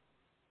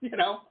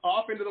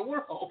 off into the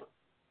world.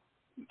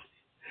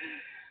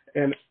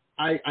 And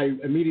I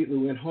immediately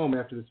went home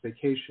after this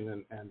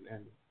vacation,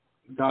 and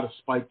got a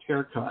spiked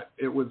haircut.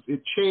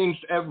 It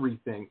changed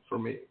everything for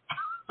me.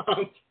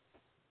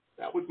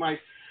 That was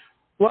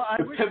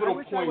the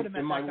pivotal point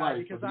in my life.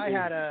 Because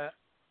I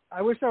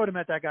wish I would have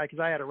met that guy because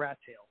I had a rat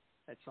tail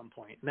at some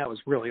point, and that was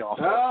really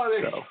awful.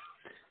 Oh,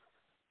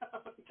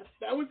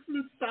 that was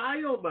in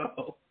style,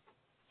 though.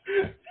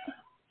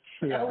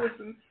 Yeah. That was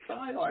in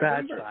style.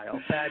 Bad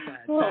style. Bad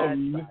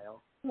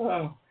style.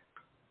 Oh.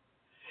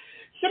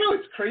 You know,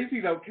 it's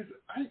crazy, though, because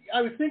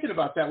I was thinking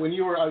about that when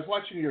I was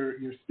watching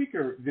your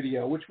speaker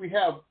video, which we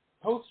have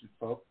posted,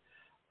 folks,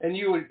 and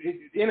you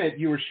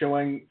were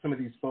showing some of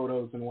these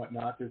photos and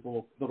whatnot. There's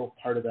a little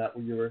part of that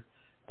where you were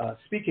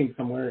speaking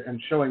somewhere and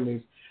showing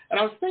these. And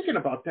I was thinking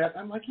about that.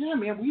 I'm like, yeah,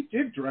 man, we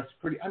did dress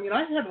pretty. I mean,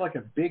 I had like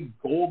a big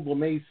gold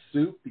lame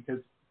suit because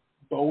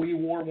Bowie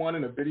wore one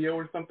in a video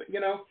or something, you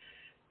know.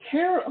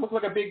 It looked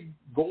like a big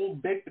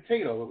gold baked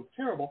potato. It was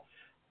terrible.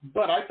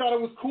 But I thought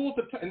it was cool,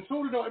 and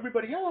so did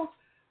everybody else.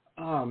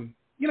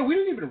 You know, we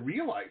didn't even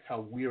realize how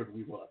weird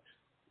we looked.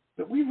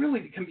 But we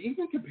really,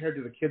 even compared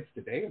to the kids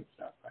today and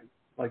stuff,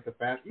 like the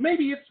fashion.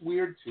 Maybe it's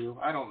weird, too.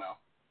 I don't know.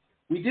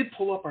 We did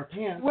pull up our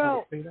pants.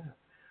 Well, say that.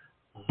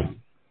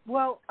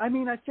 Well, I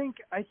mean, I think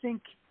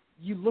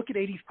you look at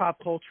 80s pop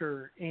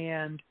culture,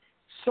 and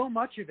so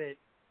much of it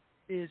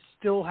is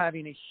still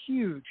having a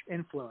huge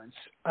influence.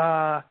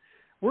 We're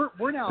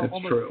now That's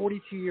almost true.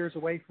 42 years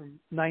away from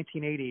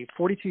 1980.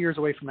 42 years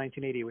away from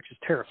 1980, which is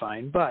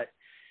terrifying. But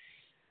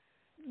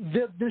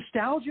the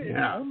nostalgia is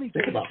only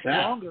getting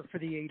stronger for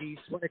the 80s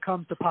when it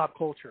comes to pop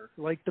culture.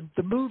 Like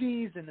the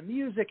movies and the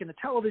music and the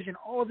television,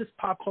 all of this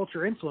pop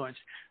culture influence.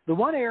 The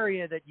one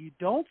area that you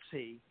don't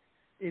see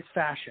is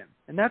fashion,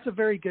 and that's a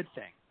very good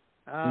thing.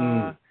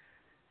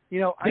 You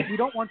know, we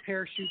don't want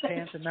parachute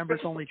pants and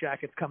members-only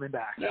jackets coming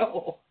back.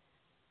 No,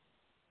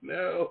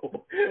 not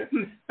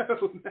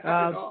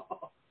at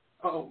all.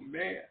 Oh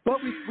man! But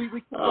we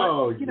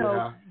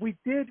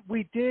did.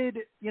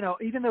 You know,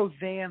 even though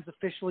Vans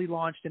officially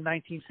launched in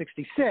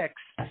 1966,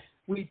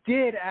 we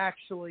did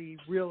actually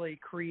really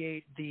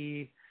create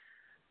the,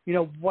 you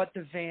know, what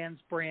the Vans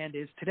brand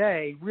is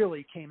today.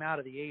 Really came out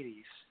of the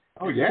 80s.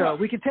 Oh yeah. So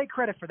we can take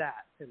credit for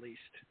that at least.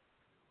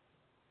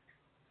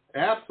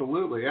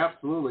 Absolutely.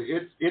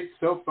 It's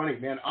so funny,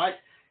 man.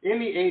 In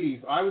the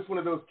 80s, I was one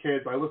of those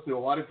kids. I listened to a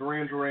lot of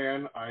Duran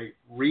Duran. I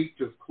reeked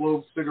of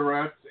Clews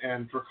cigarettes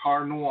and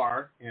Drakkar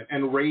Noir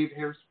and rave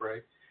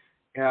hairspray.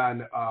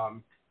 And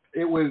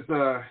it was,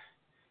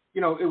 you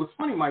know, it was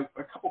funny. A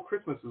couple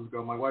Christmases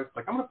ago, my wife's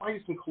like, I'm going to buy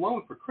you some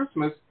cologne for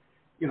Christmas.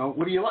 You know,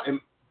 what do you like?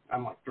 And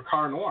I'm like,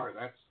 Drakkar Noir.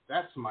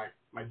 That's my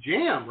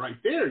jam right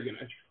there. You know,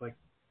 and she's like,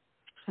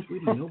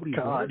 sweetie, nobody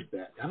wears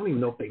that. I don't even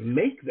know if they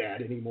make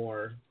that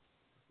anymore.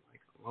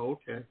 Oh,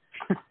 okay.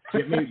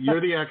 You're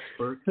the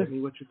expert. Get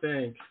me what you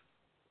think.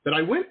 But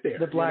I went there.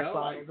 The black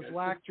bottle, the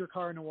black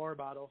Drakkar Noir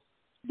bottle.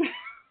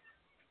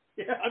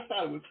 Yeah, I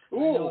thought it was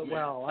cool.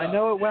 I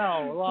know it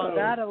well.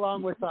 That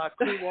along with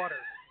Clear Water.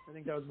 I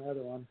think that was my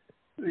other one.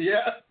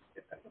 Yeah.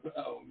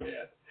 Oh,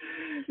 man.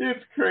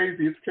 It's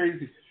crazy.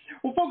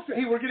 Well, folks,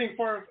 hey, we're getting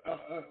far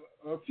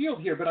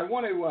afield here, but I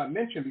want to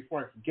mention before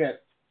I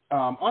forget,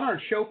 on our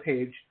show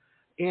page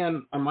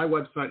and on my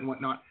website and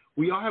whatnot,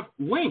 we all have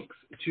links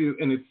to,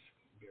 and it's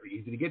very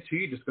easy to get to.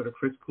 You just go to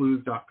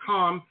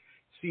chrisclews.com,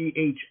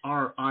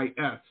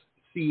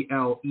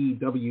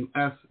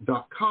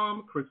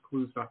 ChrisClews.com,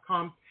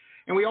 chrisclews.com.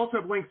 And we also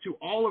have links to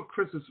all of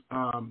Chris's,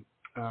 from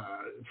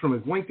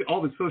his link to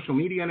all the social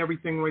media and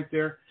everything right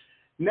there.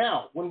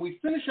 Now, when we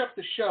finish up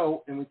the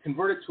show and we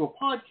convert it to a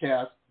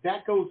podcast,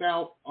 that goes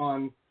out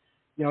on,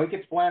 you know, it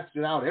gets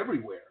blasted out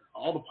everywhere,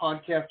 all the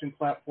podcasting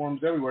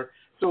platforms everywhere.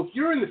 So if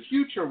you're in the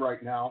future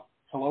right now,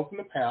 hello from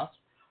the past,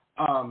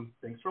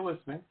 thanks for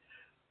listening.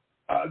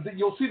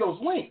 You'll see those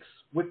links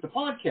with the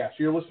podcast. If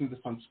you're listening to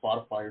this on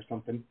Spotify or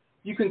something,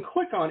 you can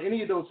click on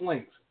any of those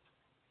links.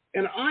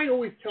 And I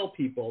always tell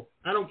people,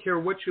 I don't care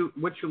what you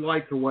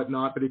like or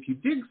whatnot, but if you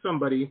dig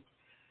somebody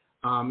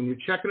and you're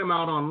checking them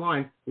out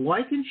online,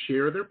 like and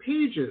share their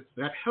pages.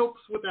 That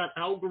helps with that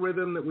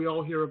algorithm that we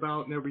all hear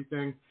about and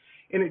everything.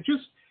 And it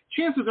just,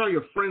 chances are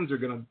your friends are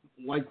going to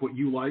like what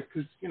you like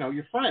because, you know,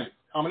 your friends,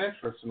 common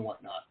interests and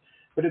whatnot.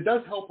 But it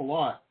does help a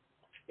lot.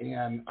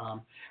 And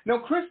now,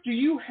 Chris,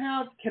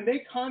 can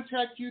they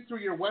contact you through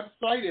your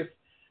website if,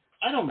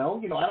 I don't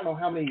know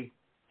how many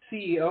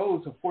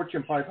CEOs of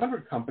Fortune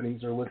 500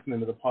 companies are listening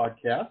to the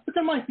podcast, but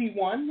there might be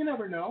one, you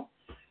never know.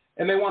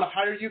 And they want to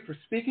hire you for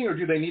speaking, or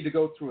do they need to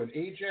go through an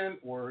agent,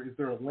 or is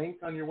there a link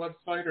on your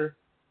website or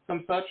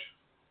some such?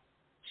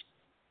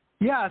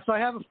 Yeah, so I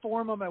have a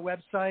form on my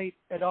website.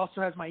 It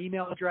also has my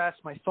email address,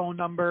 my phone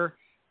number,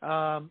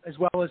 as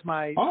well as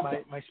my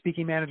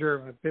speaking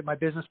manager, my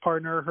business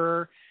partner,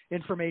 her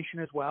information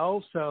as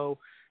well. So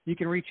you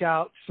can reach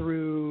out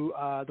through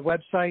the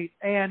website.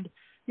 And,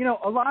 you know,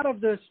 a lot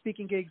of the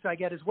speaking gigs I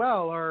get as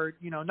well are,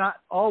 you know, not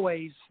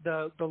always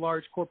the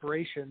large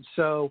corporations.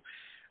 So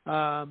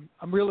I'm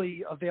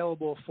really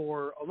available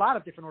for a lot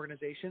of different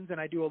organizations, and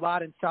I do a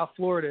lot in South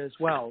Florida as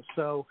well.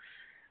 So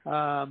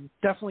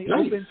definitely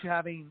open to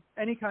having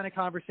any kind of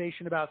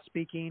conversation about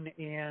speaking.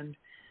 And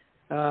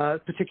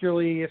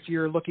particularly if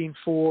you're looking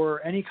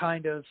for any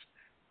kind of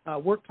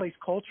workplace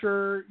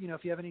culture,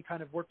 if you have any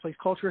kind of workplace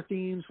culture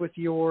themes with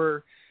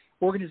your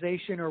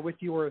organization or with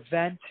your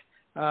event.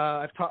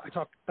 I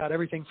talked about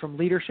everything from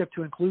leadership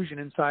to inclusion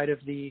inside of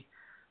the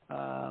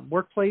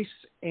workplace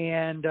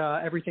and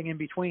everything in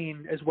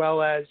between, as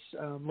well as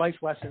life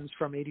lessons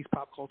from 80s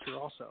pop culture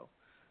also.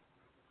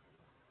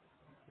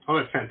 Oh,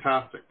 that's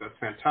fantastic. That's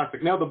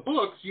fantastic. Now, the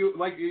books, you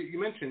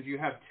mentioned, you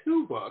have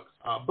 2 books.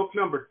 Book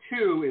number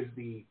 2 is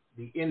the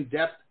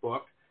in-depth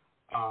book.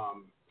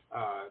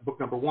 Book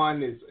number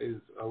 1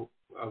 is a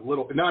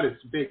little, not as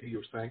big, you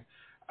were saying,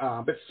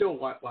 but still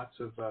lots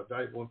of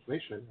valuable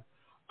information.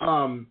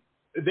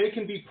 They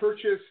can be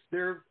purchased.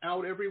 They're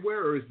out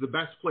everywhere, or is the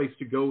best place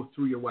to go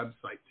through your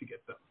website to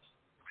get them?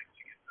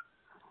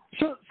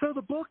 So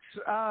the books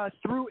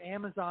through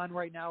Amazon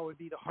right now would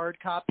be the hard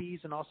copies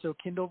and also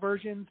Kindle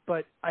versions,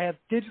 but I have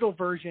digital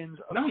versions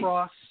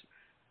across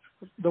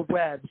the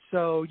web.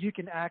 So you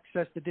can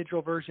access the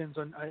digital versions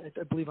on,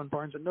 I believe, on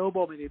Barnes &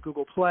 Noble, maybe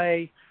Google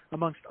Play,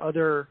 amongst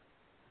other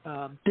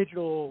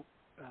digital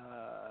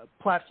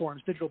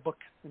platforms, digital book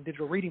and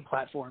digital reading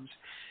platforms.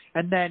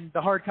 And then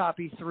the hard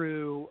copy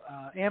through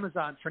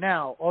Amazon for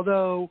now.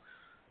 Although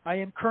I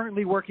am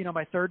currently working on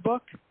my 3rd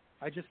book.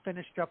 I just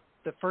finished up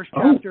the first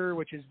chapter,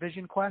 which is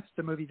Vision Quest,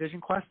 the movie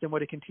Vision Quest, and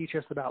what it can teach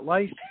us about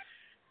life.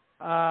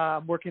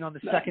 I'm working on the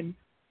second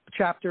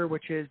chapter,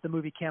 which is the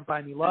movie Can't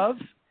Buy Me Love,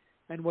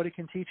 and what it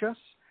can teach us.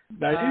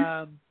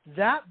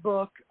 That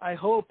book, I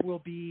hope, will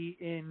be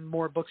in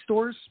more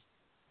bookstores.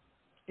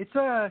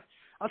 I'll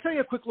tell you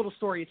a quick little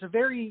story.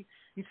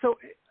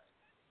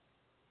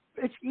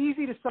 It's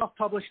easy to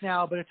self-publish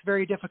now, but it's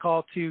very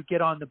difficult to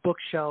get on the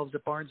bookshelves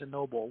at Barnes &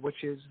 Noble,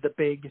 which is the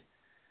big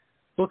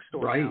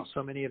bookstore now.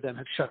 So many of them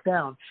have shut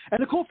down.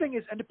 And the cool thing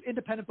is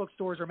independent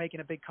bookstores are making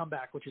a big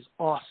comeback, which is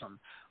awesome.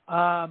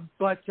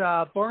 But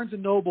Barnes &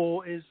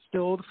 Noble is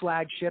still the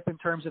flagship in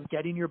terms of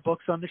getting your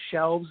books on the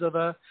shelves of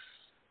a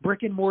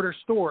brick-and-mortar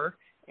store.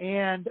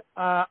 And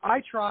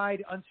I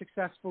tried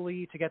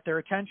unsuccessfully to get their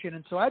attention,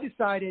 and so I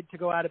decided to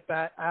go at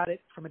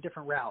it from a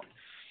different route.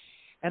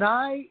 And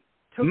I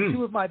took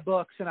 2 of my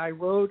books, and I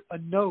wrote a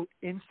note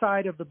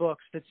inside of the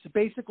books that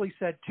basically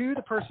said, to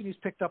the person who's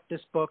picked up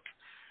this book,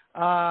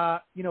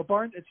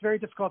 Barnes, it's very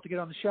difficult to get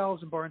on the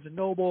shelves in Barnes &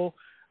 Noble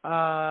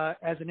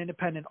as an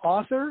independent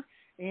author.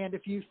 And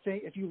if you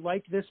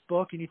like this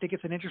book and you think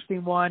it's an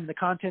interesting one, the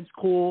content's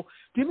cool,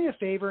 do me a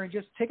favor and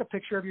just take a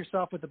picture of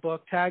yourself with the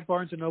book, tag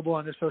Barnes & Noble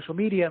on their social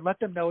media, and let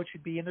them know it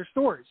should be in their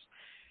stores.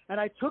 And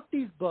I took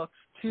these books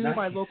to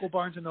my local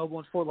Barnes & Noble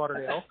in Fort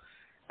Lauderdale,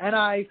 and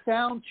I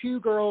found 2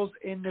 girls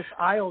in this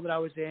aisle that I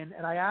was in,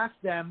 and I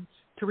asked them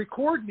to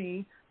record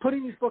me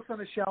putting these books on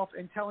the shelf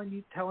and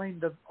telling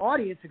the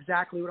audience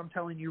exactly what I'm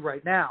telling you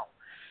right now.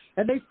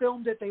 And they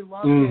filmed it. They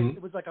loved it.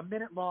 It was like a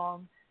minute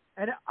long.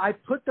 And I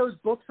put those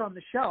books on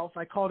the shelf.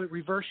 I called it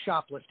reverse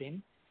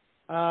shoplifting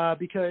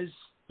because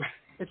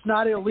it's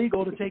not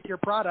illegal to take your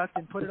product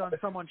and put it on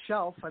someone's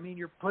shelf. I mean,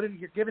 you're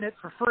giving it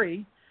for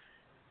free.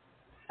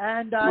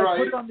 And I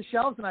put it on the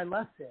shelves and I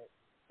left it.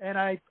 And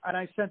I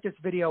sent this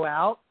video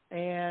out,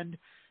 and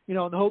in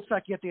the hopes I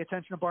could get the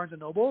attention of Barnes &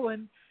 Noble.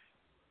 And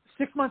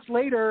 6 months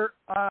later,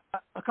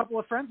 a couple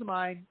of friends of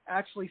mine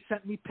actually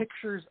sent me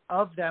pictures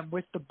of them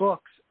with the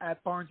books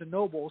at Barnes &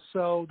 Noble.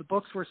 So the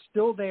books were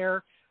still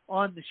there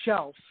on the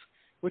shelf,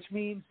 which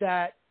means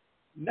that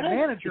the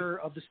manager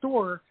of the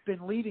store has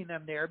been leaving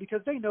them there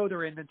because they know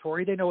their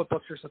inventory. They know what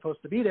books are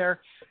supposed to be there.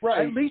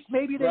 At least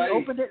maybe they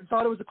opened it and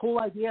thought it was a cool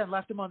idea and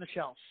left them on the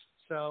shelf.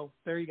 So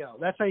there you go.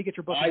 That's how you get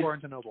your book at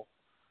Barnes & Noble.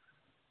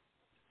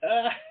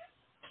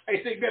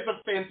 I think that's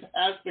a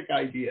fantastic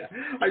idea.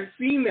 I've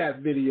seen that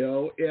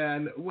video,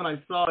 and when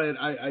I saw it,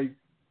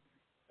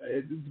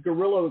 it's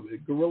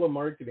guerrilla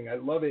marketing. I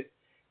love it,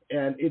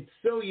 and it's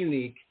so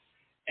unique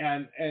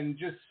and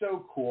just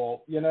so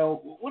cool.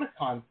 What a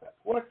concept.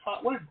 What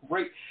a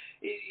great.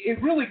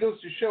 It really goes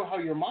to show how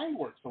your mind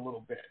works a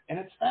little bit, and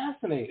it's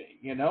fascinating.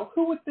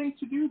 Who would think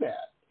to do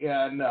that?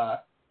 And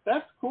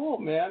that's cool,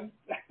 man.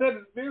 That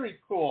is very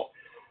cool.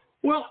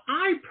 Well,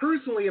 I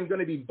personally am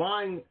going to be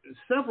buying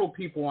several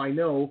people I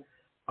know.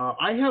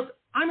 I'm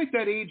at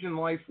that age in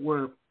life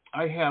where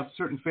I have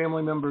certain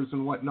family members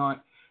and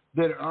whatnot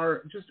that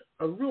are just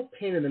a real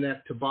pain in the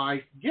neck to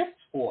buy gifts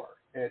for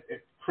at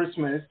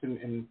Christmas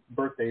and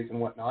birthdays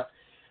and whatnot,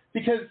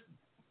 because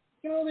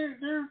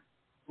they're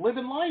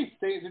living life.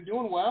 They're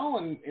doing well,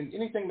 and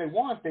anything they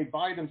want, they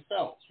buy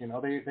themselves.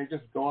 They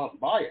just go out and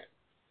buy it,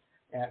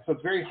 and so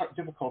it's very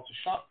difficult to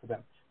shop for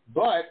them.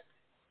 But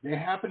they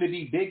happen to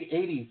be big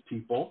 80s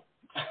people,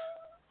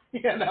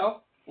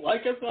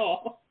 like us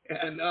all.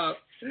 And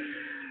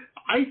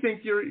I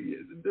think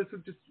this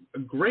is just a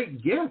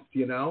great gift,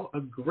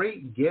 a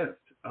great gift.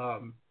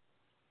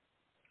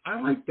 I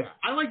like that.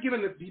 I like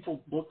giving the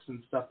people books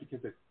and stuff because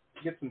it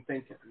gets them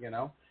thinking,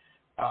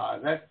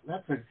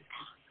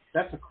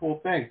 That's a cool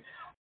thing.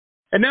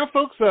 And now,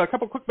 folks, a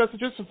couple quick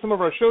messages from some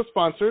of our show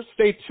sponsors.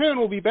 Stay tuned.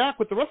 We'll be back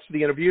with the rest of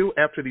the interview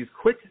after these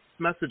quick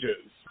messages.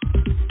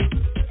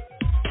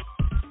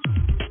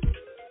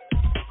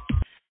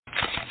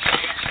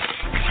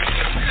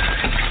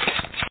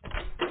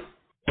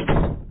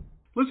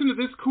 listen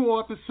to this cool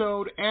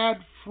episode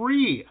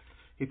ad-free.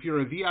 If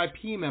you're a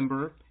VIP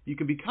member, you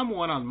can become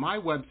one on my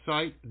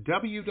website,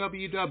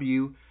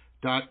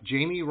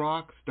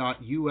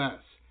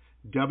 www.jamierocks.us,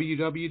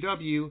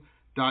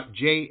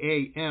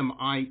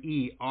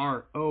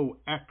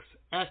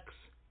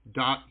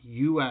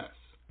 www.jamieroxx.us.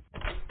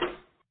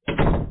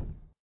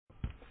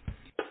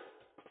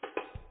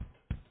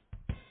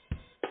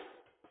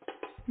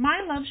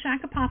 My Love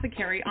Shack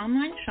Apothecary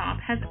online shop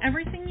has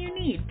everything you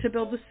need to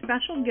build a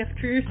special gift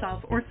for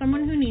yourself or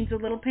someone who needs a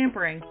little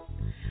pampering.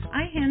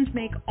 I hand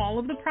make all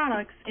of the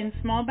products in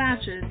small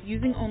batches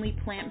using only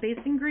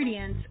plant-based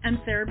ingredients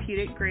and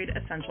therapeutic-grade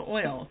essential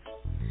oils.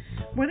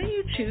 Whether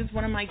you choose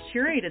one of my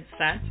curated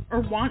sets or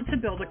want to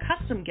build a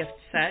custom gift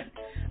set,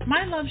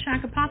 My Love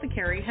Shack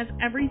Apothecary has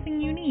everything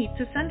you need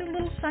to send a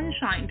little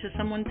sunshine to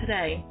someone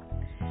today.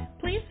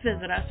 Please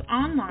visit us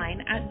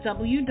online at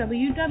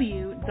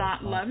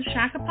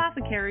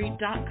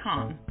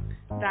www.loveshackapothecary.com.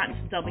 That's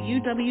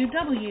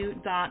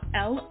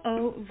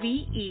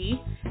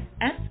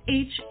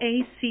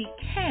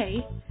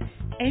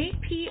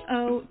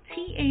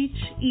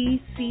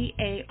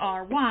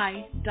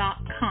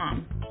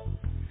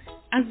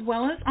as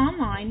well as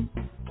online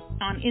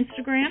on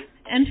Instagram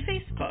and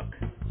Facebook.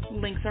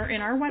 Links are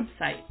in our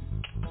website.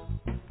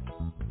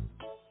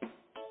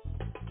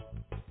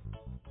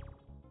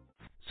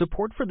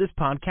 Support for this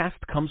podcast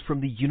comes from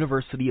the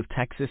University of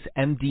Texas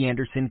MD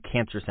Anderson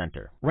Cancer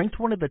Center, ranked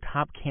one of the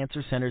top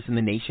cancer centers in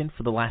the nation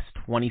for the last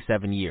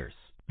 27 years.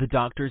 The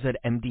doctors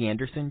at MD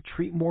Anderson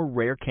treat more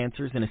rare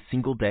cancers in a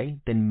single day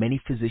than many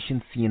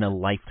physicians see in a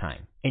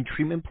lifetime, and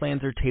treatment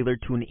plans are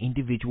tailored to an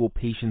individual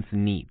patient's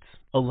needs,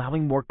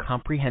 allowing more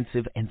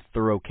comprehensive and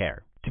thorough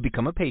care. To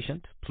become a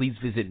patient, please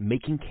visit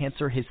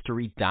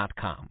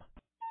makingcancerhistory.com.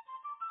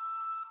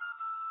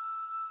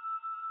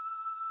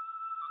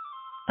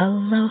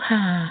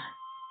 Aloha.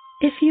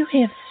 If you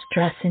have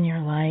stress in your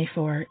life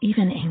or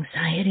even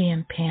anxiety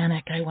and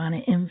panic, I want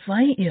to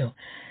invite you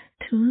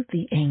to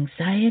the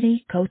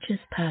Anxiety Coaches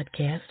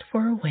Podcast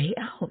for a way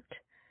out.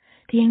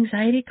 The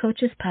Anxiety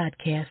Coaches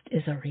Podcast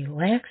is a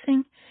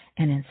relaxing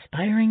and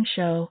inspiring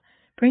show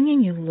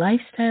bringing you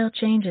lifestyle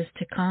changes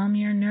to calm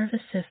your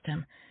nervous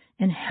system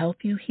and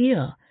help you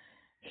heal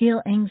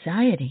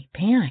anxiety,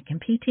 panic,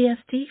 and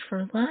PTSD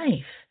for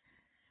life.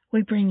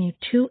 We bring you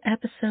 2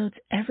 episodes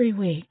every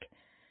week.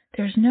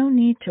 There's no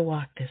need to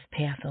walk this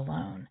path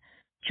alone.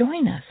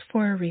 Join us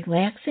for a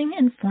relaxing,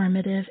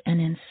 informative,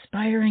 and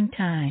inspiring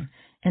time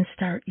and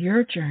start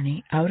your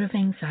journey out of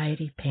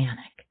anxiety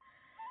panic.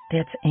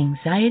 That's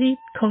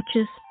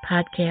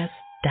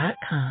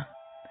anxietycoachespodcast.com.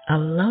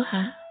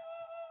 Aloha.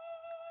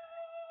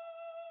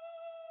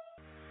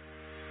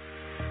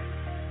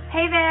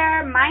 Hey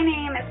there, my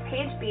name is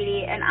Paige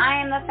Beatty, and I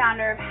am the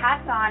founder of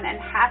Hats On and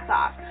Hats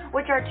Off,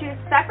 which are 2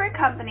 separate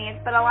companies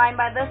but aligned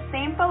by the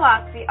same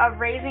philosophy of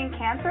raising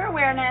cancer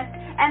awareness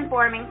and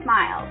forming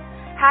smiles.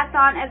 Hats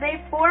On is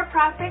a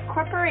for-profit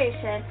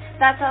corporation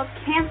that sells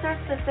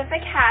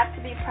cancer-specific hats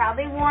to be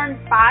proudly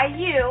worn by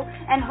you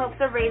in hopes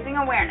of raising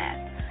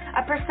awareness.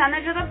 A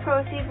percentage of the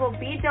proceeds will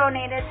be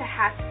donated to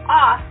Hats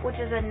Off, which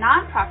is a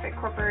non-profit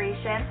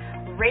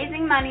corporation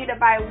raising money to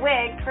buy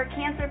wigs for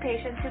cancer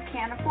patients who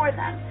can't afford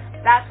them.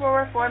 That's where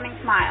we're forming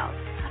smiles.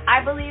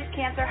 I believe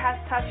cancer has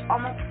touched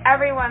almost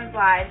everyone's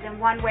lives in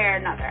one way or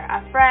another.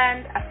 A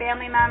friend, a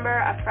family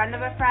member, a friend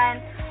of a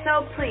friend.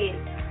 So please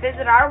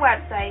visit our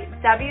website,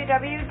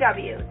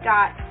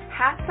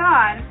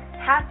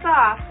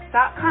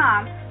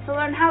 www.hatsonhatsoff.com, to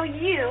learn how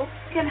you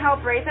can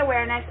help raise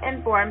awareness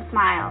and form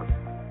smiles.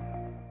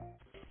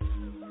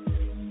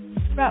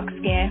 Rocks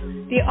Gear,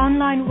 the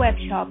online web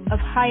shop of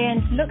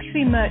high-end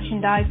luxury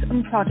merchandise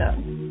and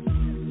products,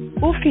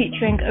 all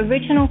featuring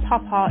original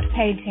pop art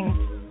paintings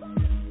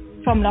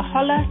from La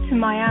Jolla to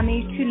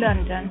Miami to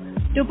London.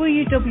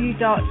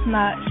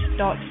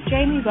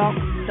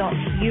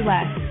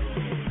 www.merch.jamierocks.us.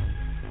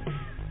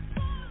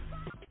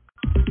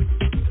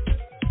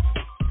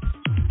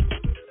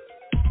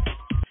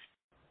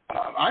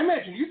 I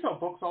imagine you sell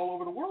books all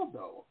over the world,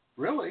 though.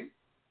 Really?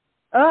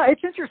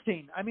 It's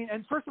interesting. I mean,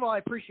 and first of all, I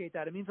appreciate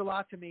that. It means a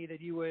lot to me that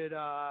you would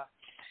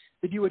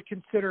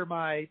consider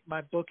my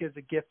book as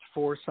a gift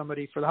for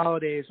somebody for the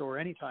holidays or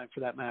any time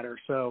for that matter.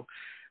 So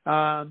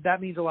that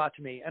means a lot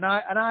to me. And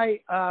I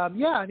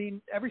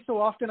mean, every so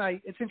often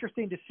it's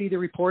interesting to see the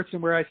reports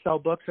and where I sell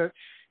books.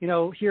 You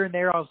know, here and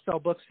there I'll sell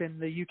books in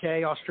the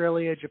UK,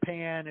 Australia,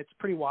 Japan. It's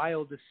pretty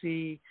wild to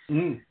see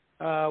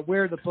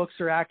where the books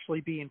are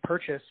actually being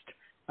purchased.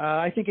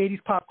 I think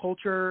 80s pop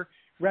culture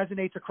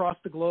resonates across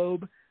the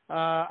globe.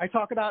 I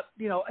talk about,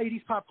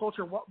 80s pop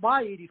culture.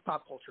 Why 80s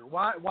pop culture?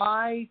 What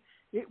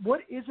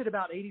is it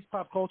about 80s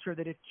pop culture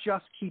that it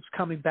just keeps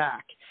coming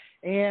back?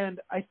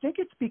 And I think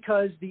it's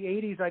because the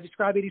 80s, I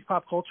describe 80s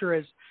pop culture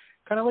as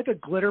kind of like a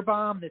glitter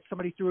bomb that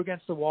somebody threw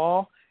against the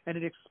wall and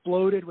it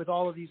exploded with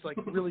all of these like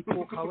really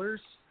cool colors.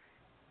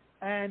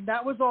 And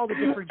that was all the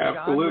different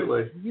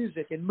genres of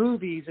music and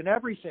movies and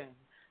everything.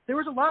 There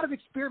was a lot of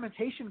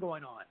experimentation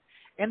going on.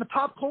 And the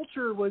pop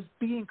culture was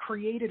being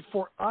created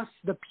for us,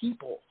 the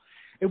people.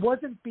 It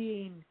wasn't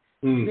being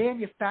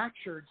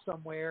manufactured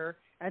somewhere,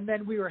 and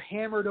then we were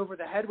hammered over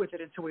the head with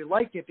it until we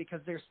liked it because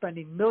they're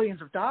spending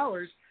millions of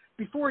dollars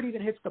before it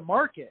even hits the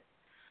market.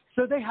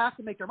 So they have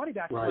to make their money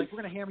back. Right. Like,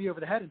 we're going to hammer you over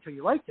the head until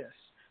you like this.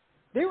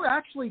 They were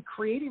actually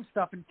creating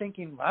stuff and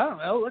thinking, I don't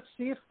know, let's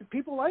see if the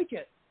people like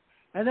it.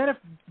 And then if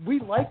we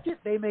liked it,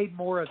 they made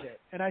more of it.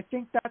 And I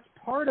think that's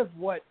part of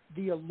what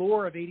the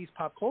allure of 80s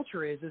pop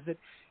culture is that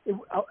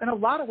in a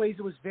lot of ways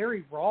it was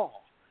very raw.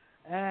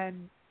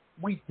 And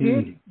we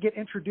did get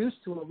introduced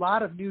to a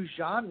lot of new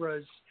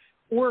genres,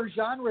 or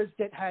genres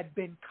that had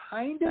been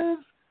kind of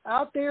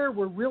out there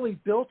were really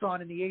built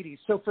on in the 80s.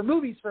 So for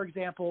movies, for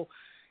example,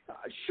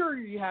 sure,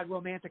 you had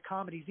romantic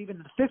comedies. Even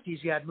in the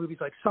 50s, you had movies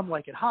like Some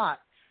Like It Hot.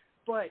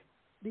 But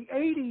the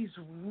 80s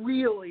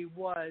really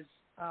was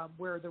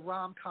where the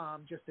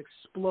rom-com just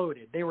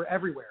exploded. They were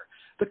everywhere.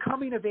 The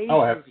coming-of-age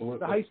movies,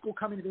 the high school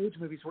coming-of-age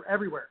movies were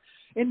everywhere.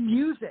 In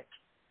music,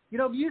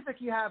 music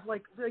you have,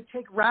 like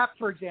take rap,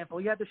 for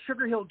example. You had the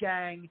Sugar Hill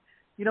Gang,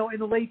 in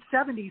the late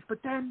 70s. But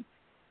then,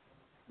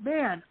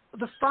 man,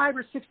 the 5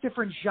 or 6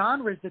 different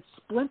genres that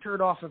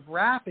splintered off of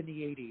rap in the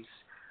 80s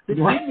that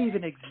didn't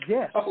even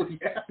exist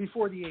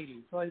before the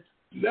 80s. Like,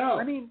 no.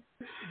 I mean,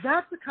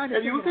 that's the kind of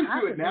and thing you listen that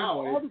happens. to it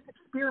now. All this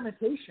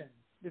experimentation.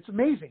 It's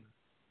amazing.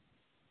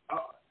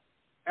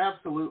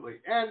 Absolutely.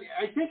 And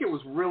I think it was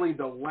really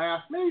the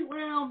last, maybe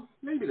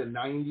the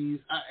 90s.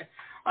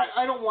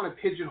 I don't want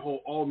to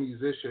pigeonhole all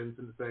musicians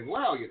into saying,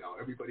 well,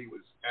 everybody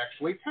was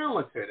actually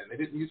talented and they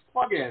didn't use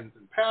plugins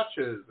and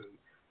patches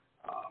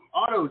and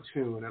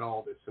auto-tune and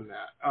all this and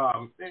that.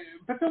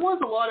 But there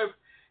was a lot of,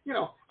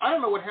 I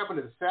don't know what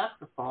happened to the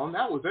saxophone.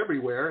 That was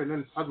everywhere, and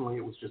then suddenly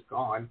it was just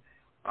gone.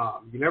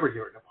 You never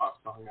hear it in a pop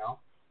song now,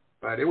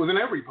 but it was in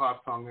every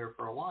pop song there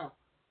for a while.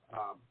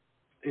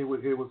 It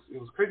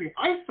was crazy.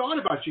 I thought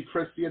about you,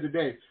 Chris, the other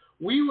day.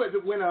 We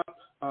went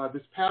up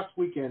this past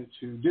weekend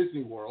to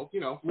Disney World.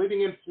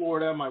 Living in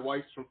Florida, my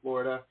wife's from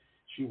Florida.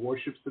 She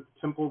worships at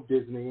the Temple of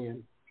Disney,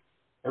 and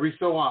every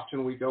so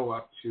often we go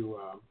up to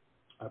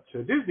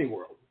Disney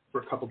World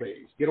for a couple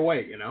days, get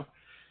away,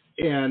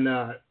 And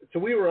so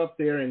we were up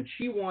there, and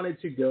she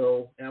wanted to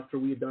go after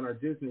we had done our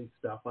Disney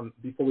stuff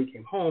before we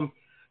came home.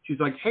 She's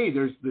like, hey,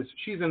 there's this.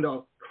 She's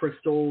into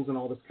crystals and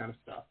all this kind of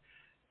stuff.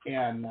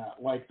 And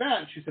like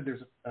that, she said,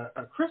 there's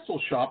a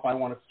crystal shop I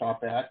want to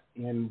stop at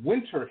in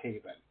Winter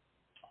Haven.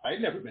 I'd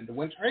never been to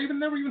Winter Haven,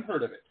 never even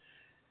heard of it.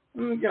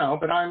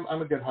 But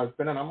I'm a good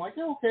husband, and I'm like,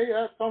 yeah, okay,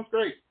 that sounds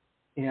great.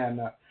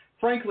 And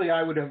frankly,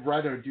 I would have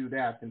rather do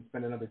that than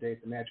spend another day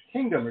at the Magic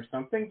Kingdom or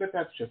something, but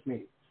that's just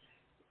me.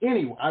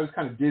 Anyway, I was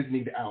kind of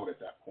Disneyed out at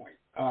that point.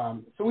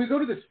 So we go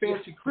to this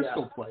fancy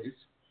crystal place,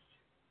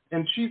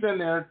 and she's in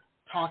there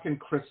talking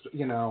crystal,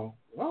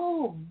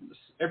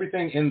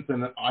 everything ends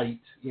in an "ite,"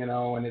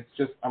 and it's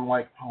just, I'm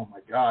like, oh my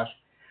gosh.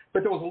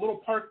 But there was a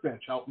little park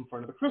bench out in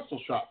front of the crystal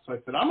shop. So I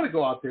said, I'm going to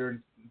go out there, and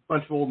a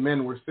bunch of old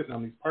men were sitting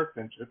on these park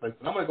benches. I said,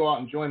 I'm going to go out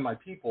and join my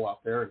people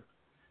out there and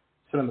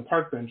sit on the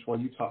park bench while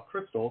you talk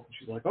crystal. And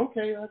she's like,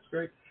 okay, that's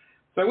great.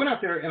 So I went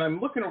out there, and I'm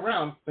looking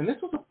around, and this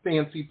was a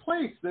fancy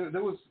place. There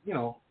was,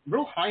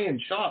 real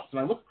high-end shops, and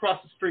I looked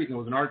across the street, and there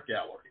was an art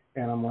gallery.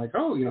 And I'm like,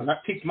 oh,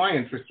 that piqued my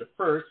interest at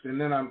first. And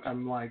then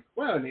I'm like,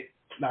 well,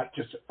 not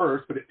just at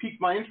first, but it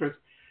piqued my interest.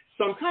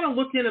 So I'm kind of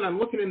looking, and I'm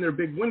looking in their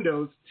big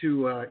windows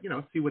to,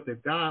 see what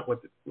they've got,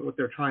 what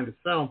they're trying to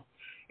sell.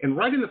 And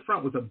right in the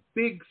front was a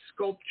big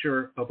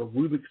sculpture of a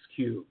Rubik's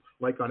Cube,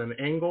 like on an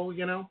angle,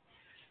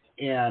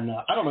 And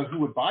I don't know who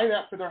would buy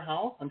that for their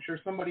house. I'm sure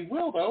somebody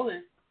will, though.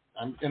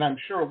 And I'm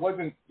sure it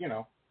wasn't,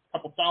 a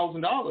couple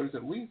 $1,000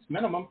 at least,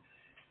 minimum.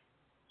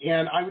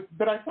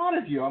 But I thought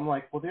of you. I'm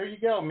like, well, there you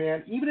go,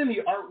 man. Even in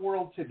the art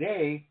world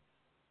today,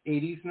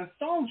 80s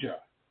nostalgia,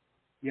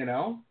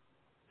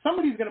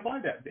 somebody's going to buy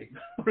that big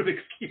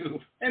Rubik's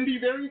Cube and be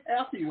very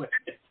happy with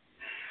it.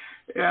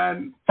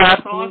 And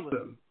that's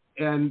awesome.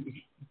 And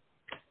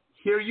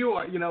here you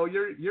are,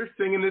 you're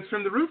singing this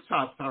from the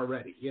rooftops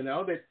already,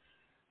 that,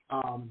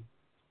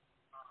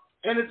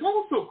 and it's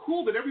also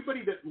cool that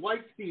everybody that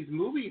likes these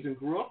movies and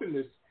grew up in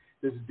this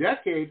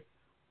decade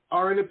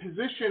are in a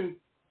position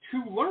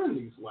to learn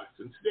these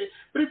lessons today.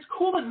 But it's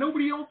cool that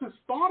nobody else has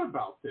thought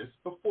about this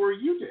before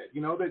you did,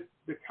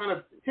 that kind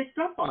of picked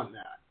up on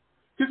that.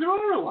 Because there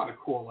are a lot of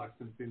cool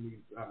lessons in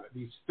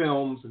these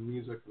films and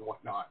music and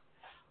whatnot.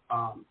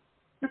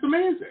 It's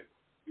amazing.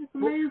 It's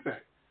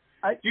amazing.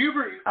 Do you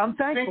ever I'm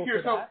thankful think to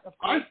yourself, for that. Of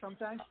course, I'm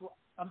thankful.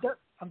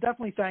 I'm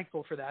definitely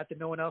thankful for that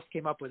no one else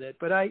came up with it.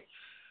 But I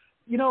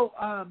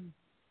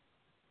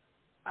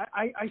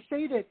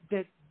say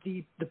that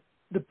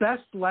the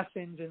best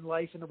lessons in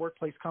life in the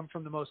workplace come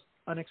from the most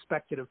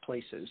unexpected of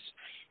places.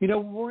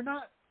 We're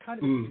not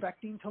kind of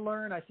expecting to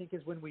learn, I think,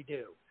 is when we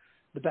do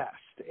the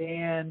best.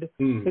 And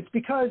it's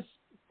because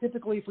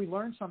typically if we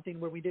learn something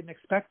where we didn't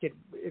expect it,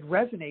 it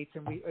resonates,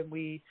 and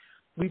we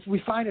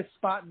find a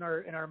spot in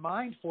our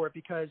mind for it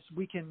because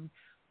we can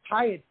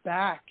tie it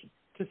back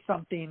to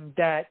something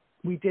that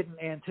we didn't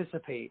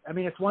anticipate. I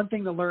mean, it's one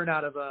thing to learn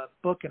out of a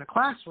book in a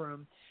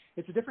classroom.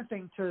 It's a different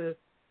thing to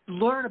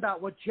learn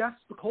about what Jeff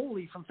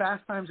Spicoli from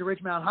Fast Times at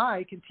Ridgemount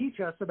High can teach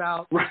us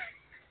about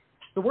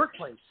the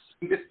workplace.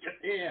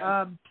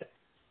 Yeah.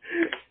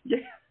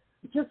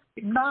 Just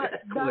not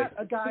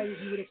a guy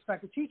you would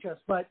expect to teach us,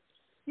 but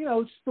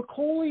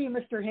Spicoli and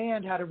Mr.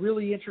 Hand had a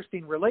really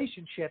interesting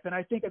relationship, and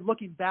I think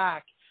looking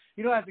back,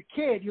 as a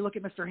kid, you look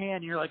at Mr. Hand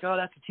and you're like, oh,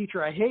 that's a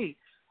teacher I hate.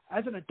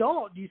 As an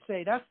adult, you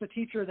say that's the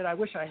teacher that I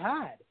wish I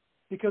had,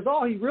 because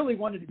all he really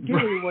wanted to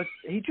do was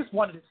he just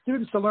wanted his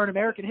students to learn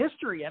American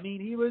history. I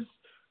mean, he was,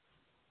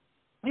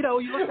 you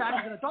look back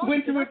as an adult,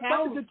 that's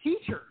a good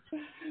teacher.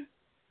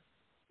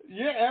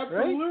 Yeah,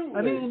 absolutely. Right?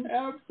 I mean,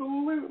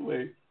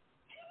 absolutely.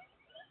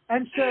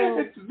 And so,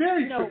 it's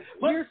very true.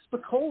 Here's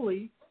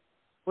Spicoli.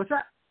 What's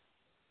that?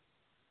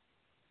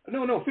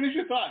 No, finish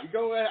your thought.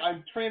 Go ahead.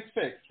 I'm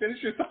transfixed.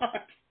 Finish your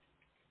thought.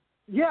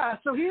 Yeah,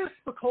 so here's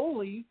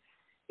Spicoli.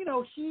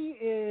 He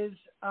is,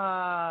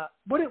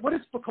 what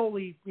is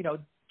Spicoli,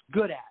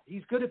 good at?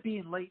 He's good at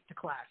being late to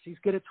class. He's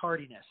good at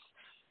tardiness.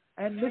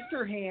 And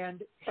Mr.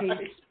 Hand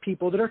hates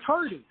people that are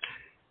tardy.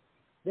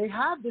 They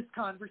have this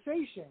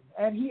conversation,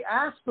 and he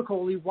asks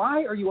Spicoli,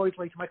 why are you always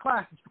late to my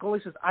class? And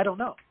Spicoli says, I don't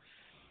know.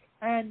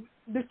 And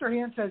Mr.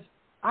 Hand says,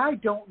 I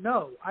don't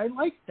know. I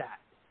like that.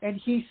 And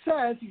he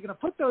says he's going to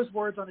put those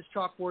words on his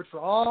chalkboard for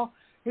all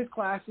his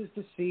classes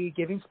to see,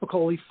 giving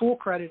Spicoli full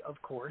credit,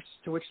 of course,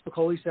 to which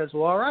Spicoli says,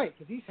 well, all right,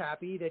 because he's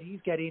happy that he's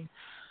getting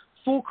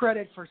full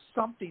credit for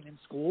something in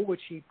school,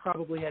 which he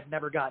probably had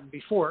never gotten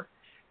before.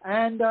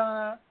 And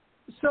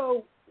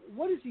so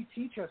what does he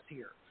teach us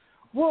here?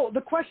 Well,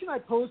 the question I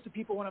pose to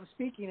people when I'm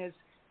speaking is,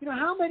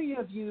 how many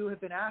of you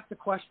have been asked a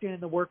question in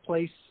the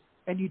workplace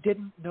and you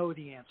didn't know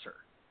the answer?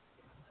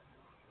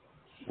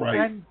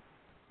 Right. And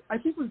I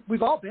think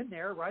we've all been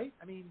there, right?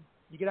 I mean,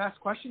 you get asked a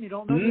question, you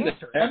don't know the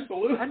answer.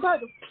 Absolutely. And by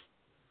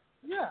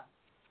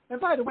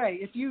the way,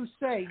 if you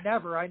say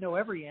never, I know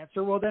every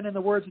answer, well, then in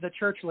the words of the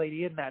church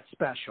lady, isn't that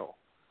special?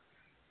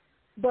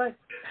 But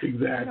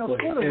exactly,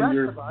 for the and rest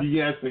you're of us,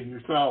 BSing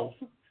yourself,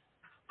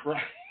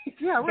 right?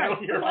 Yeah,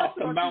 right. You're off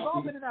the mountain. We've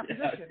all been in that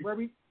position where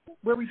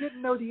we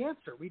didn't know the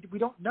answer. We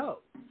don't know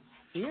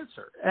the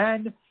answer,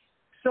 and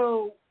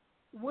so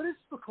what does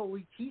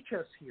Spicoli teach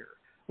us here?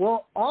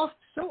 Well,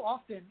 so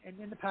often, and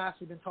in the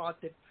past, we've been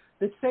taught that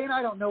saying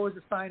I don't know is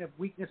a sign of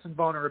weakness and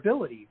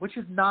vulnerability, which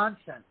is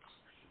nonsense.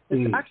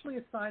 It's actually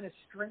a sign of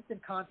strength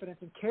and confidence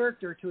and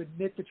character to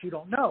admit that you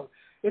don't know.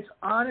 It's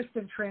honest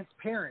and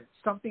transparent,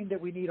 something that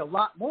we need a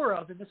lot more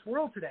of in this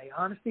world today,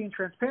 honesty and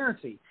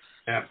transparency.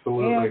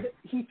 Absolutely. And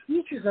he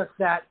teaches us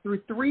that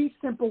through 3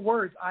 simple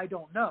words, I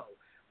don't know.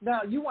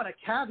 Now, you want to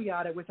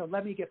caveat it with a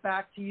let me get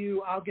back to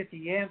you, I'll get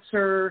the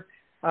answer,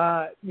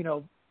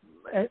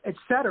 et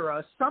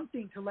cetera,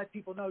 something to let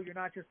people know you're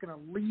not just going to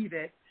leave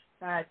it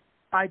at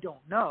I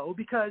don't know,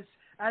 because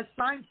as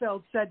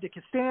Seinfeld said to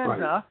Costanza,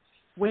 right.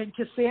 When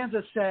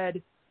Costanza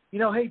said,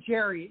 hey,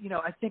 Jerry,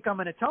 I think I'm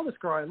going to tell this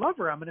girl I love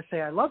her. I'm going to say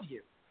I love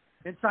you.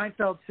 And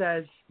Seinfeld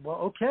says, well,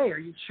 okay, are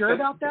you sure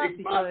about that?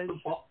 Because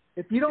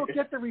if you don't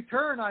get the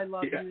return I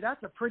love you,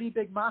 that's a pretty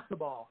big matzo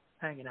ball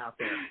hanging out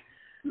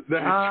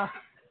there.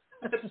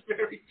 That's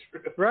very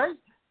true. Right?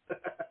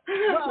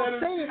 Well,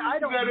 saying I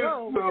don't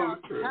know so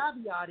without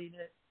caveating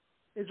it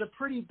is a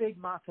pretty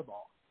big matzo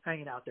ball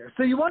hanging out there.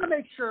 So you want to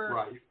make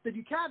sure that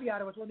you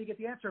caveat it with let me get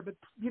the answer, but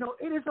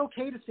it is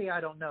okay to say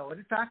I don't know. And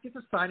in fact, it's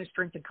a sign of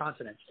strength and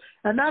confidence.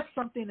 And that's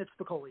something that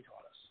Spicoli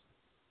taught us.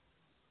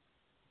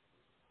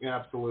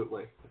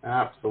 Absolutely.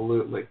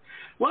 Absolutely.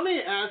 Let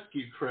me ask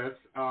you, Chris,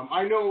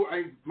 I know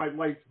my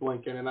light's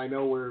blinking and I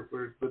know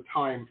we're the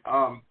time,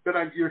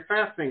 but you're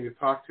fascinating to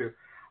talk to.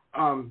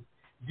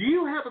 Do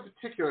you have a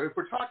particular, if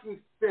we're talking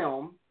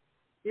film,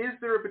 is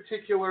there a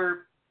particular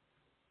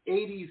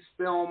 80s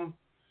film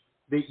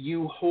that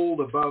you hold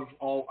above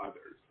all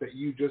others, that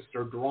you just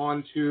are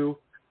drawn to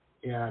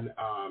and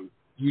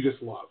you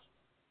just love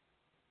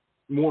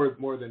more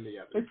than the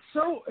others?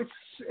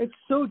 It's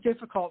so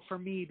difficult for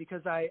me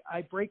because I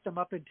break them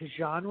up into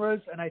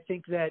genres, and I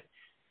think that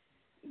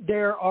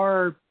there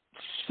are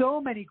so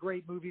many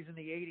great movies in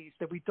the 80s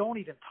that we don't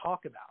even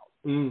talk about.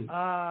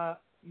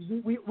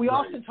 We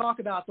often talk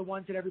about the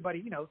ones that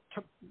everybody,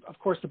 of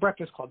course, The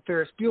Breakfast Club,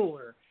 Ferris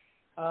Bueller,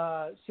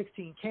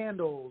 16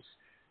 Candles.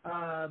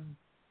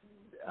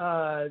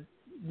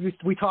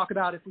 We talk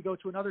about, if we go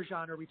to another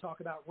genre, we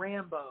talk about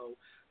Rambo.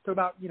 Talk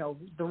about,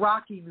 the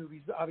Rocky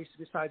movies, obviously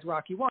besides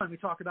Rocky 1. We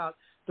talk about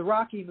the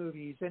Rocky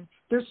movies. And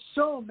there's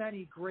so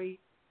many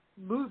great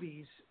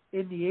movies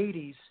in the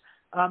 80s.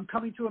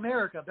 Coming to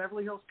America,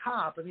 Beverly Hills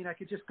Cop. I mean, I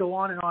could just go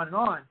on and on and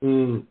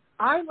on.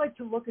 I like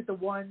to look at the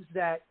ones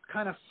that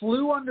kind of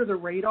flew under the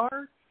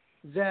radar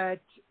that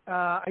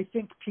I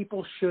think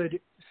people should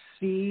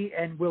see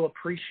and will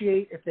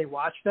appreciate if they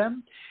watch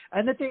them,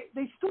 and that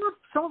they still have,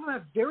 some of them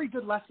have very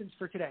good lessons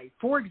for today.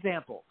 For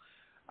example,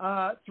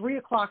 3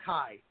 O'Clock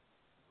High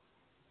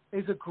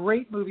is a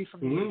great movie from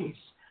the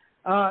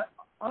 80s.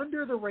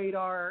 Under the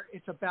radar,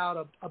 it's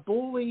about a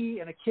bully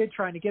and a kid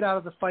trying to get out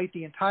of the fight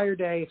the entire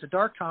day. It's a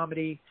dark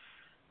comedy,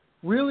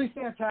 really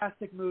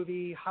fantastic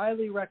movie,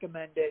 highly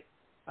recommend it,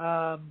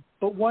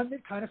 but one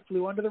that kind of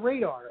flew under the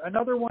radar.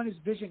 Another one is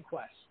Vision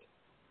Quest.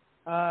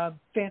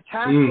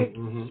 Fantastic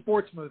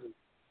sports movie.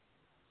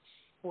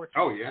 sports.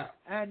 Oh, yeah.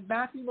 And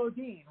Matthew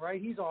Modine, right?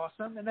 He's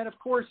awesome. And then, of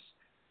course,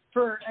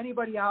 for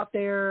anybody out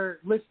there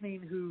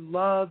listening who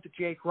loved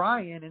Jake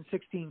Ryan in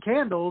 16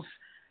 Candles,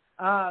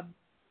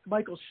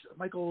 Michael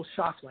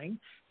Schoffling,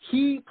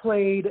 he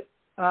played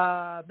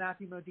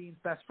Matthew Modine's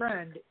best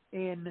friend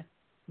in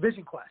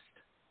Vision Quest.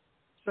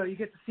 So you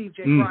get to see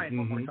Jake Ryan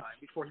one more time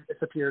before he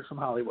disappeared from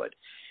Hollywood.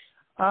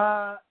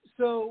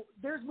 So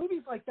there's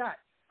movies like that.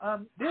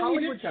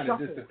 Hollywood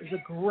Shuffle is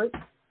a great...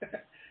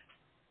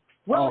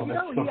 Well, he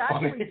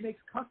actually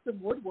makes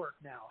custom woodwork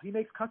now. He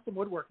makes custom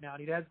woodwork now,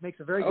 and he makes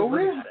a very good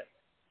living at it.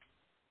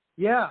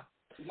 Yeah.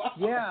 Wow.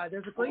 Yeah,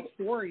 there's a great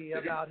story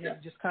about him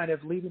just kind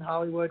of leaving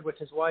Hollywood with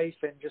his wife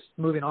and just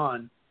moving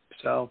on.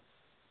 So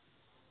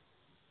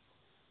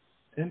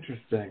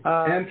interesting.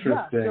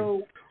 Yeah,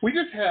 so, we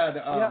just had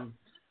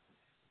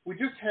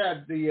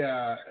the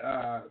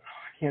I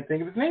can't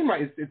think of his name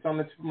right. It's on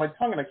the tip of my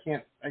tongue, and I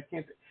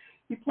can't.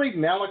 He played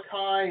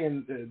Malachi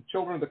in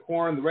Children of the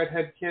Corn, the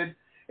redhead kid.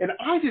 And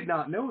I did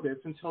not know this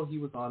until he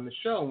was on the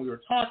show and we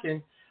were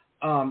talking.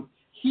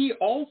 He's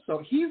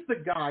the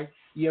guy,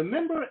 you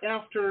remember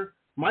after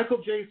Michael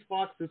J.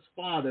 Fox's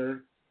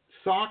father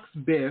socks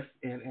Biff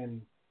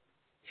and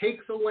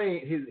takes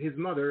Elaine, his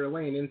mother,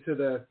 Elaine, into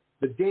the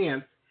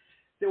dance,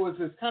 there was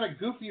this kind of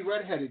goofy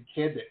redheaded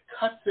kid that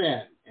cuts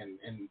in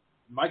and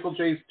Michael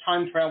J.'s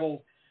time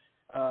travel,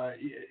 is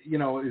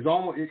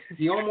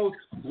he almost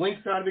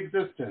blinks out of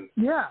existence.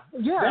 Yeah,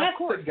 that's of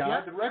course. The guy,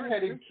 the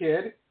redheaded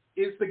kid,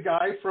 is the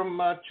guy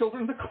from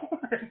Children of the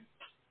Corn.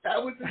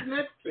 That was his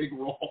next big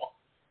role.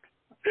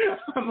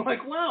 I'm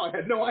like, wow, I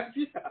had no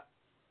idea.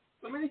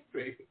 It's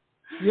amazing.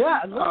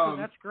 Yeah, listen,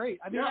 that's great.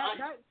 I mean,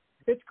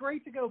 it's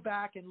great to go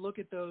back and look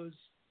at those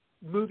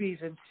movies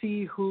and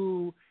see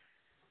who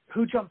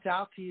jumps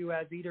out to you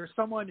as either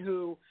someone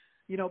who,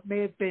 may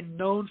have been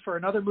known for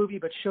another movie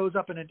but shows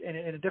up in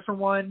a different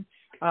one,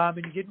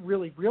 and you didn't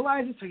really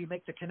realize it, so you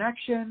make the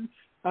connection.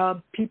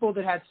 People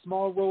that had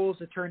small roles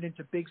that turned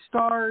into big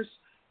stars.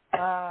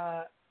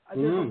 There's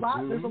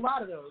a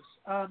lot of those.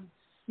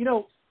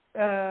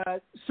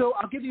 So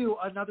I'll give you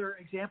another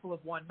example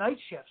of one, Night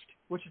Shift,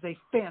 which is a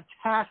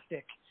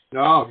fantastic,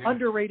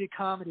 underrated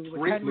comedy with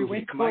great Henry movie.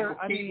 Winkler.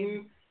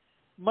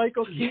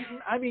 Michael Keaton.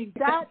 I mean,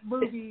 that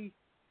movie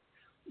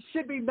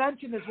should be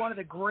mentioned as one of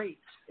the greats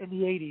in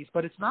the 80s,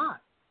 but it's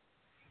not.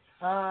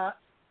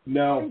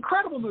 No.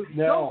 Incredible movie.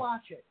 No. Go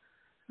watch it.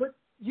 But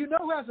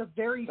who has a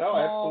very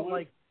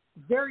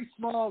very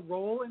small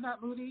role in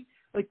that movie?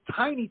 Like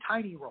tiny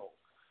role,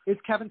 is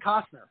Kevin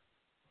Costner.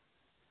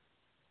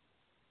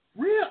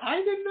 Really? I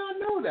did not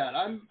know that.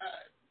 I'm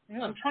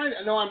trying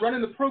to. No, I'm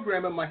running the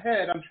program in my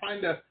head. I'm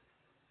trying to.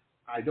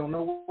 I don't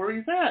know where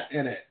he's at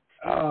in it.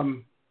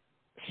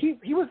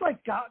 He was like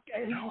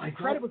his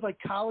credit was like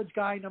college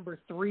guy number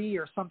 3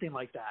 or something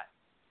like that.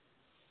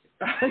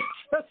 I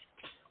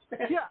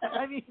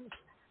mean,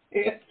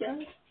 there's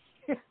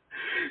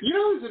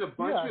in a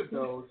bunch of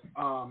those.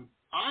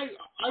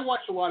 I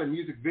watch a lot of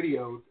music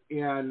videos,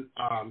 and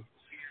and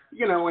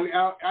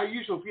I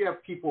usually, if we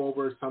have people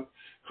over or something,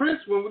 Chris,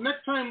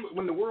 next time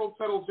when the world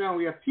settles down,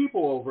 we have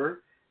people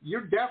over,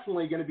 you're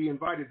definitely going to be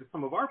invited to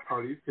some of our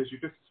parties because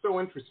you're just so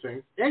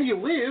interesting, and you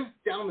live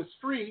down the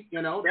street.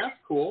 That's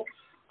cool.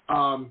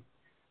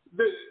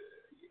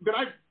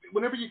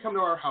 Whenever you come to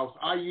our house,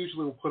 I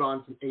usually will put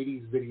on some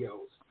 80s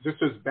videos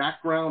just as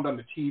background on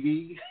the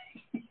TV,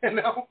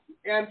 and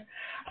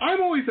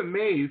I'm always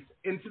amazed,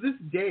 and to this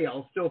day,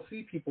 I'll still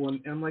see people,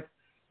 and I'm like,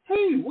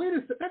 hey, wait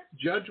a second, that's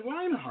Judge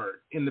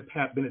Reinhardt in the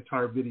Pat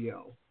Benatar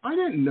video. I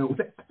didn't know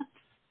that.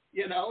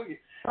 You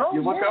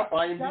look up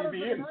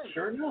IMDb, and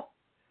sure enough.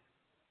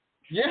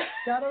 Yeah.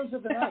 Shadows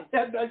of the Night.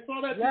 I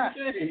saw that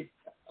today.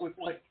 I was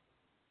like,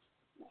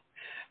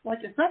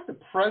 is that the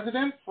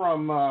president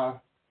from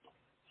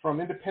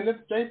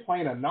Independence Day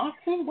playing a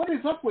Nazi? What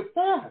is up with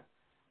that?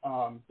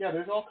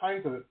 There's all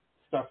kinds of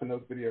stuff in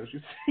those videos you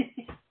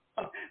see.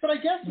 But I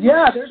guess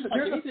there's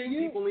anything,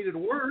 people needed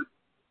work,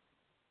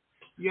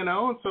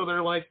 and so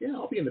they're like,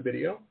 I'll be in the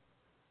video.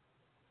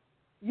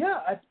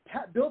 Yeah,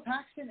 Bill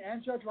Paxton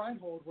and Judge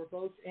Reinhold were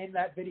both in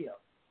that video.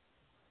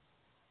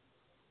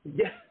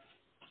 Yes,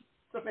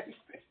 it's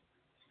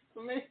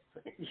amazing.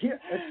 Yeah,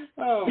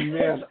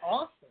 man, it's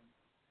awesome.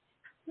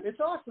 It's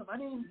awesome. I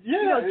mean,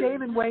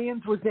 Damon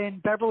Wayans was in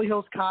Beverly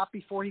Hills Cop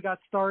before he got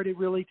started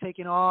really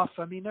taking off.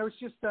 I mean, there was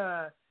just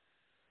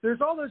there's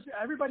all those,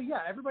 everybody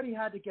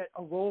had to get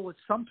a role at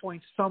some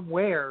point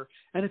somewhere,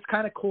 and it's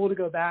kind of cool to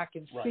go back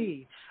and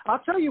see. I'll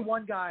tell you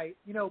one guy,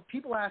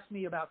 people ask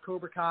me about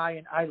Cobra Kai,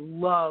 and I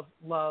love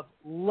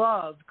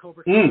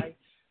Cobra Kai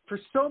for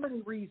so many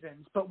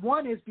reasons, but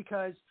one is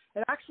because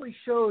it actually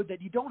showed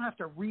that you don't have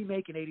to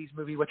remake an 80s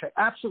movie, which I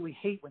absolutely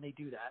hate when they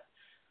do that.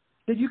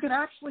 That you can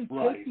actually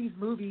take these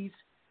movies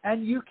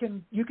and you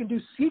can do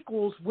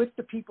sequels with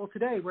the people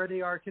today where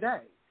they are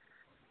today,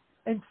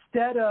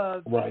 instead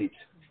of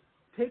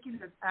taking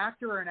an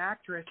actor or an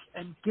actress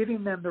and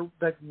giving them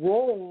the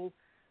role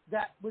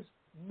that was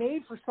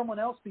made for someone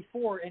else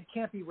before and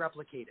can't be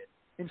replicated.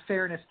 In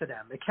fairness to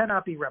them, it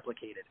cannot be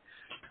replicated.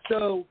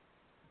 So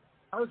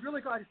I was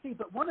really glad to see.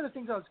 But one of the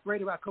things that was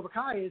great about Cobra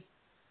Kai is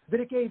that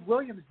it gave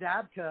William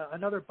Zabka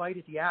another bite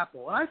at the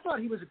apple. And I thought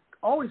he was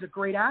always a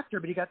great actor,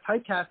 but he got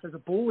typecast as a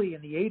bully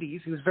in the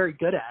 80s. He was very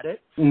good at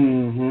it.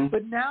 Mm-hmm.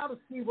 But now to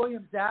see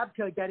William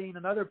Zabka getting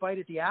another bite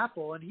at the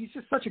apple, and he's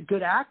just such a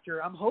good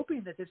actor, I'm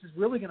hoping that this is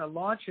really going to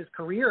launch his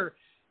career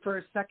for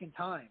a second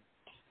time.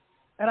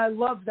 And I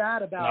love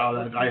that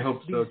about I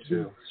hope so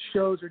too. These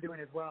shows are doing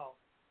as well.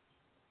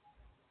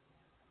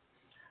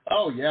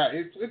 Oh, yeah,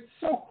 it's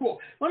so cool.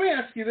 Let me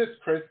ask you this,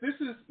 Chris. This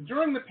is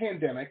during the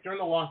pandemic, during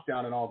the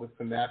lockdown and all this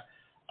and that.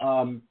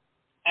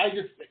 I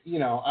just,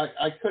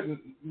 I couldn't.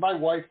 My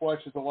wife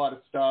watches a lot of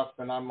stuff,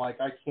 and I'm like,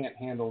 I can't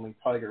handle any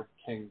Tiger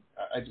King.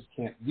 I just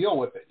can't deal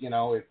with it.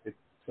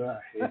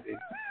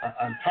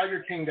 I'm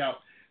Tiger Kinged out.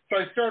 So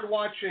I started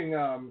watching.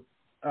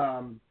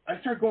 I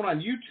started going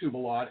on YouTube a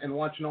lot and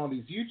watching all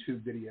these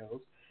YouTube videos.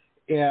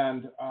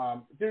 And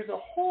there's a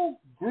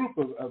whole group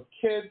of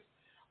kids.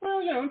 Well,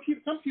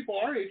 some people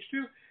our age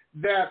too,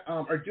 that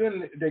are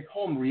doing, they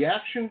call them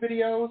reaction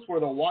videos, where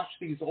they'll watch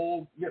these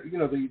old, the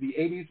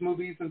 80s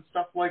movies and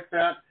stuff like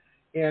that,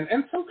 and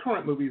some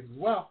current movies as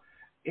well,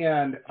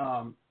 and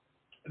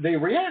they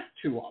react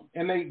to them,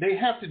 and they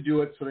have to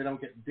do it so they don't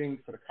get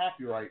dinged for the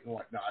copyright and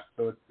whatnot,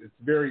 so it's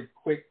very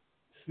quick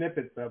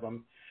snippets of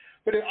them.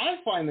 But I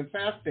find them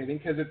fascinating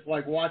because it's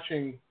like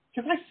watching,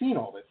 because I've seen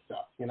all this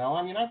stuff,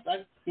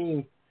 I've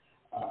seen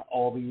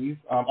all these,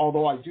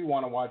 although I do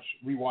want to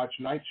rewatch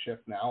Night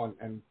Shift now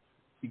and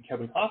see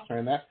Kevin Costner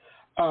in that.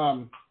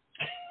 I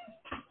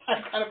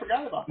kind of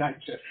forgot about Night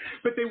Shift.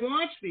 But they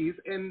watch these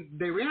and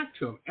they react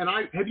to them. And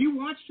have you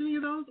watched any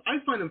of those? I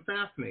find them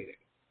fascinating.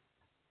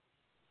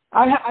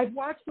 I've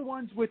watched the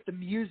ones with the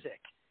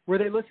music, where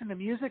they listen to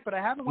music, but I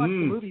haven't watched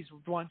the movies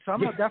one, so I'm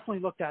going to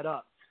definitely look that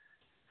up.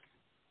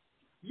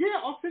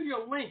 Yeah, I'll send you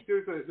a link.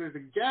 There's a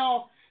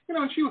gal,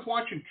 and she was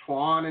watching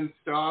Tron and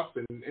stuff,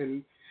 and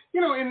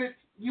and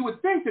you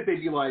would think that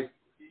they'd be like,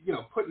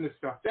 putting this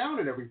stuff down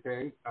and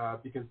everything,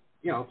 because,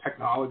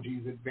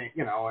 technology's advanced,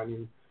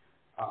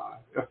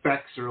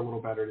 effects are a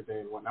little better today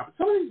and whatnot. But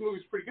some of these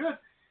movies are pretty good.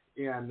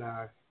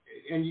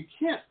 And you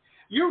can't,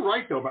 you're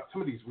right, though, about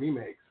some of these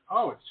remakes.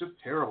 Oh, it's just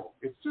terrible.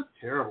 It's just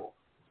terrible,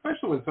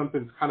 especially when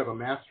something's kind of a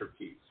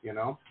masterpiece,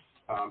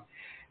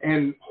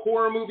 and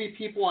horror movie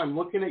people, I'm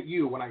looking at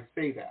you when I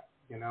say that,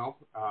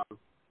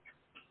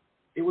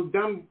 it was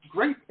done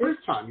great the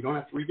first time. You don't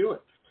have to redo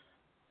it.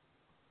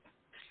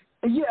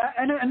 Yeah,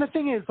 and the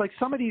thing is, like,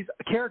 some of these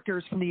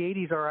characters from the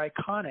 80s are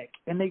iconic,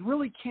 and they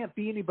really can't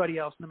be anybody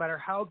else, no matter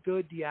how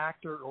good the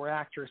actor or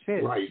actress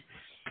is. Right.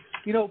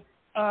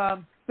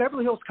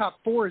 Beverly Hills Cop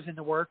 4 is in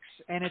the works,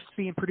 and it's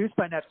being produced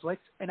by Netflix,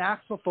 and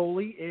Axel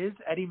Foley is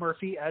Eddie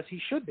Murphy, as he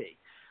should be.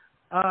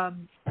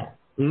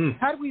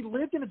 Had we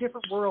lived in a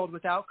different world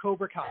without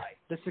Cobra Kai,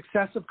 the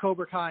success of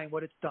Cobra Kai and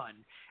what it's done,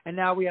 and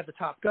now we have the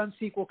Top Gun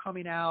sequel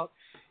coming out,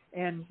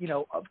 and,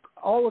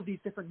 all of these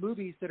different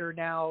movies that are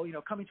now,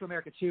 Coming to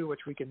America 2,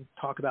 which we can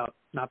talk about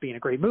not being a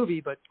great movie,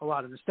 but a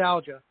lot of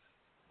nostalgia.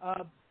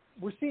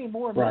 We're seeing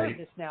more and more of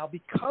this now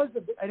because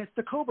of, and it's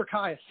the Cobra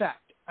Kai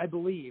effect, I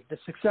believe. The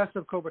success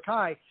of Cobra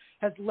Kai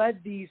has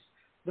led the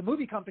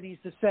movie companies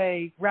to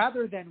say,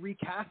 rather than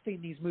recasting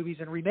these movies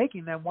and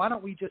remaking them, why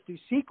don't we just do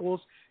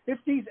sequels? If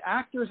these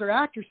actors or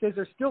actresses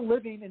are still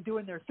living and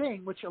doing their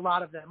thing, which a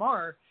lot of them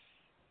are.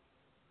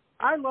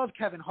 I love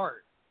Kevin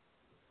Hart.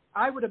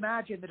 I would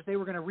imagine that if they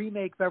were going to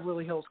remake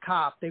Beverly Hills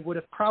Cop, they would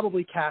have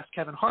probably cast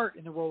Kevin Hart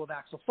in the role of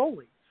Axel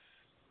Foley.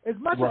 As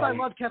much as I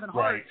love Kevin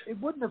Hart, it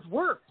wouldn't have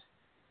worked.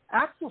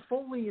 Axel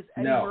Foley is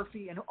Eddie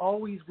Murphy and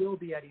always will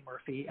be Eddie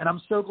Murphy, and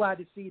I'm so glad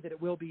to see that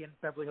it will be in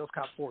Beverly Hills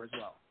Cop 4 as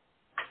well.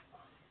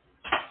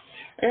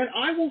 And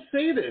I will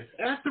say this,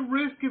 at the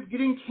risk of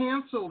getting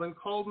canceled and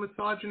called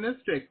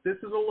misogynistic, this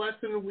is a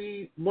lesson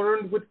we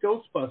learned with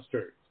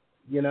Ghostbusters,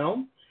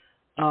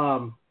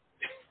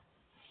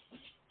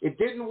 It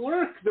didn't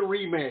work, the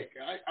remake.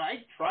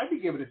 I tried to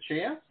give it a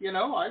chance,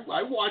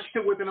 I watched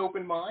it with an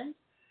open mind.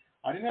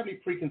 I didn't have any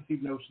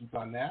preconceived notions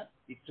on that.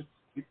 It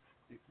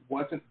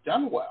wasn't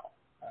done well.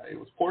 It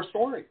was poor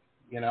story,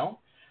 I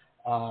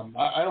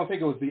don't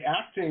think it was the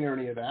acting or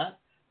any of that,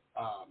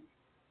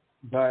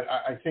 but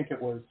I think it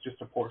was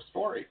just a poor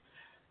story.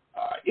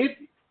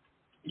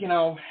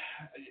 You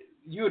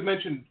had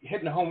mentioned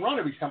hitting a home run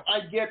every time.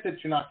 I get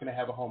that you're not going to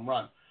have a home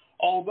run.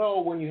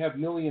 Although when you have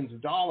millions of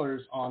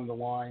dollars on the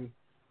line,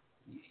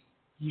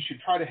 you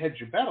should try to hedge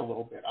your bet a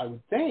little bit, I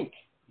would think,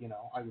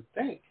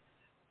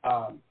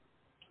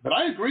 but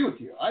I agree with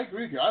you. I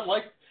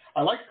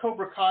liked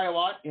Cobra Kai a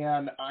lot,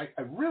 and I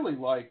really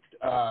liked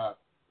how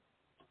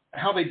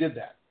they did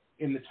that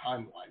in the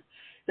timeline.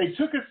 They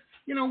took us,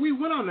 we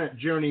went on that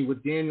journey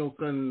with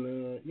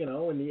Danielson,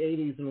 in the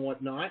 80s and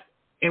whatnot,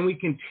 and we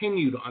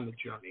continued on the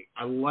journey.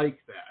 I like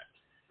that.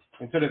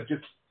 Instead of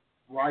just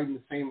riding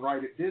the same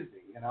ride at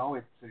Disney,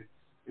 it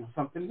was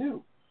something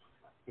new.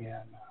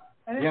 And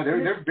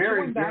they're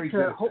very, very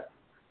good.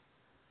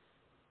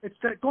 It's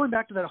going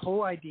back to that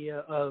whole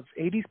idea of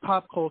 80s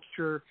pop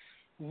culture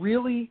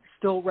really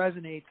still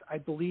resonates, I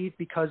believe,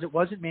 because it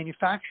wasn't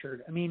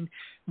manufactured. I mean,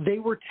 they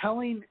were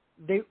telling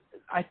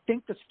I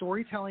think the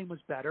storytelling was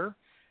better.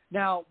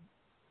 Now,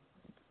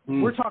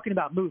 we're talking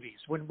about movies.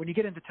 When you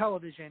get into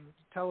television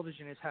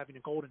is having a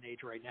golden age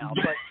right now.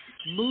 But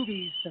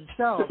movies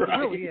themselves, it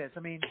really is. I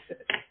mean,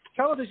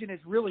 television is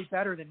really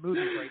better than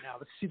movies right now.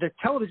 The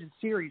television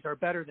series are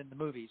better than the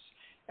movies.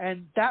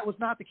 And that was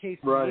not the case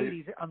in the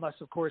 80s, unless,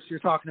 of course, you're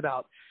talking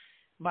about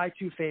my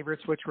two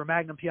favorites, which were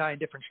Magnum P.I. and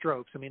Different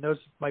Strokes. I mean, those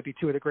might be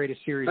two of the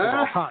greatest series of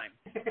all time.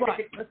 But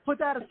let's put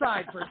that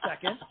aside for a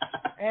second.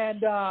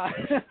 And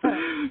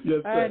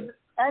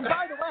and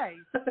by the way,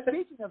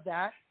 speaking of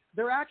that,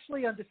 they're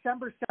actually on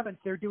December 7th.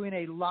 They're doing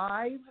a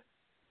live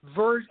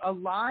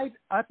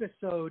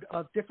episode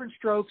of Different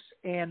Strokes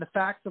and the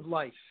Facts of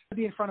Life. It'll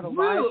be in front of a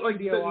live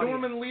studio audience.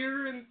 Norman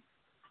Lear and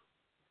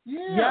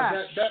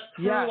that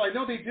crew. Yes. I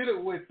know they did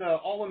it with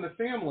All in the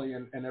Family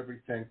and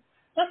everything.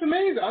 That's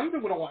amazing. I'm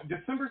going to watch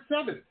December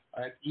 7th.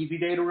 Easy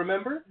day to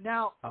remember.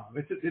 Now,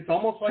 it's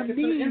almost like it's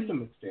an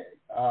infamous day.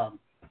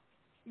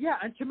 Yeah,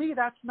 and to me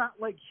that's not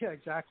like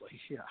exactly.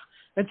 Yeah,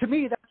 and to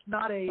me that's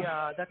not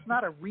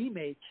a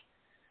remake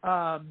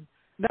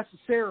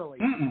necessarily.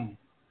 Mm-mm.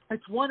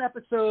 It's one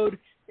episode.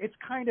 It's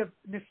kind of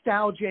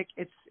nostalgic.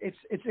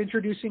 It's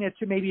introducing it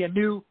to maybe a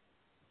new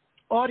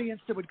audience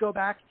that would go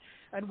back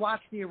and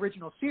watch the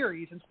original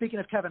series. And speaking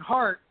of Kevin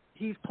Hart,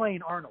 he's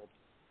playing Arnold,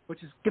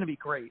 which is going to be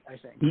great, I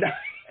think.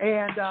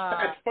 And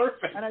that's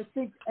perfect. And I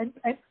think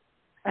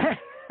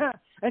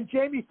and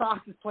Jamie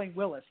Foxx is playing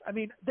Willis. I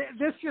mean,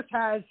 this just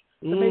has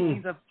the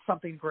makings of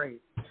something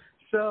great.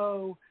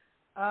 So,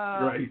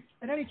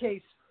 in any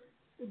case,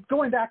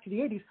 going back to the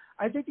 80s,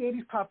 I think the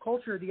 80s pop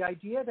culture, the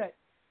idea that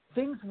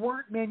things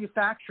weren't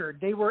manufactured,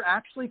 they were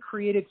actually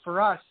created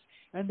for us,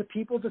 and the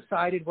people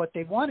decided what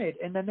they wanted,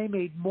 and then they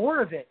made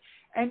more of it.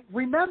 And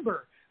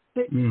remember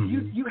that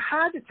you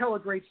had to tell a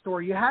great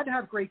story. You had to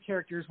have great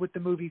characters with the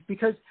movies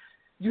because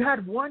you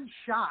had one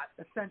shot,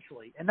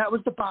 essentially, and that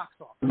was the box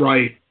office.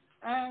 Right.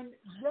 And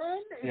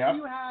then if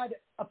you had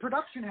a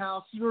production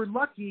house, you were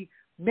lucky.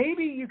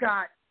 Maybe you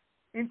got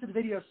into the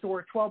video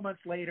store 12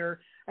 months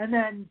later, and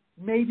then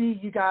maybe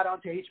you got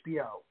onto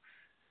HBO.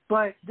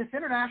 But this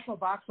international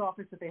box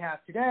office that they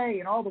have today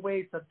and all the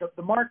ways that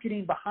the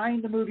marketing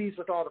behind the movies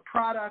with all the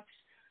products,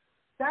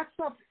 that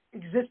stuff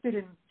existed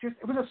in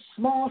it was a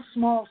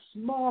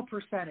small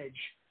percentage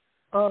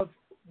of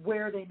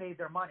where they made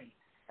their money.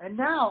 And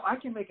now I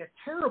can make a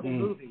terrible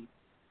movie,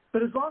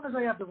 but as long as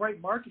I have the right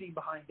marketing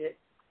behind it,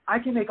 I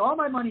can make all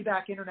my money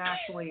back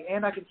internationally,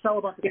 and I can sell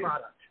a bunch of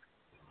product.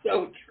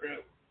 So true.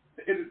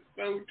 It is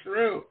so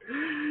true.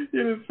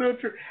 It is so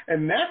true.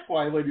 And that's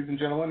why, ladies and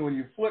gentlemen, when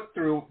you flip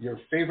through your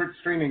favorite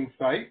streaming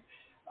site,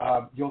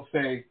 you'll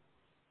say,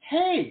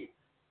 hey,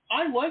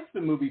 I like the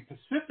movie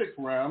Pacific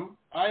Rim.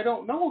 I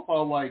don't know if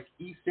I'll like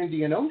East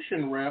Indian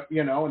Ocean Rim,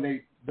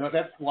 and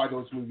that's why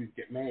those movies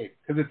get made,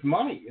 because it's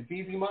money. It's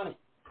easy money.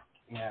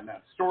 And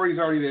the story's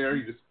already there.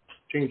 You just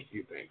change a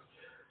few things.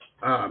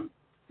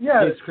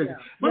 It's crazy.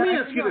 Let me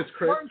ask you this,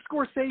 Chris. Martin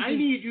Scorsese. I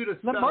need you to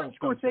settle Martin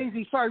Scorsese.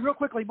 something. Sorry, real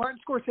quickly. Martin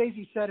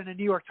Scorsese said in a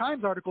New York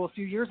Times article a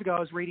few years ago, I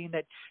was reading,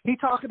 that he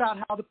talked about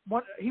how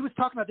he was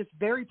talking about this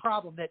very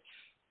problem, that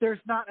there's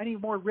not any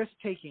more risk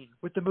taking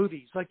with the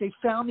movies. Like, they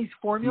found these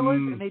formulas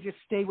and they just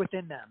stay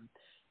within them.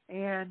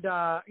 And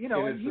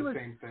and he was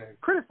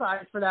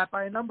criticized for that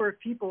by a number of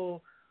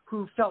people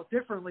who felt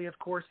differently, of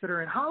course, that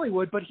are in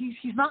Hollywood. But he's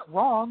not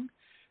wrong.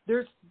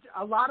 There's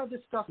a lot of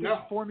this stuff is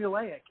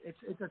formulaic.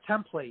 It's a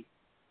template.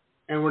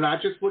 And we're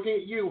not just looking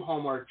at you,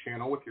 Hallmark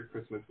Channel, with your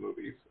Christmas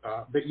movies.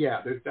 But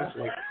yeah, there's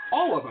definitely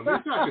all of them.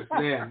 It's not just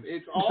them.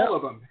 It's all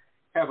of them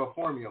have a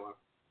formula.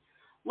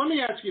 Let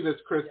me ask you this,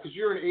 Chris, because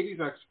you're an 80s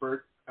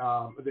expert,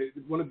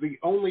 one of the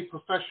only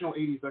professional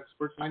 80s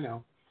experts I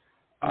know.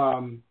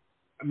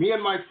 Me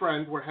and my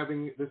friend were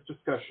having this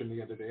discussion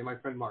the other day, my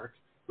friend Mark,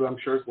 who I'm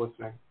sure is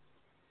listening.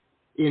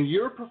 In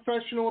your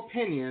professional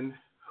opinion,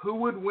 who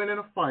would win in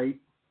a fight,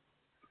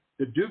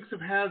 the Dukes of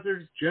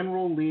Hazzard's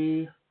General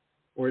Lee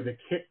or the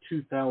Kit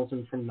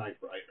 2000 from Knight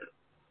Rider?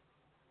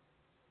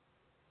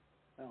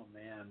 Oh,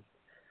 man.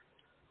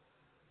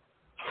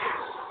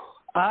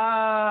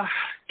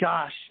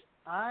 Gosh.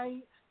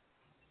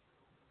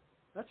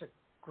 That's a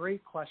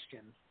great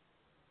question.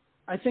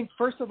 I think,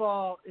 first of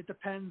all, it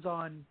depends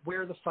on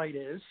where the fight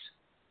is.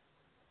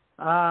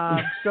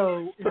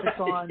 So if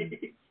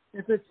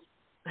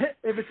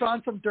it's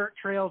on some dirt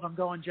trails, I'm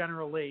going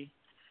General Lee.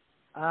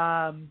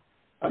 I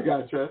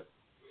gotcha.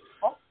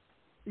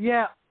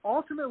 Yeah.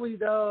 Ultimately,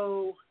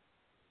 though,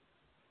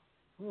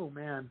 oh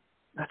man,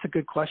 that's a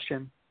good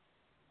question.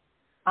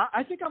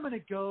 I think I'm going to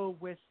go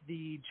with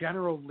the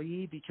General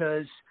Lee,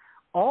 because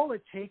all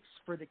it takes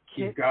for the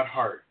Kit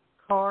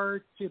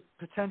car to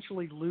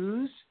potentially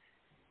lose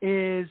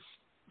is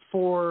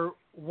for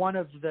one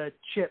of the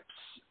chips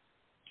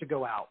to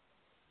go out.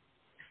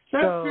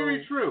 That's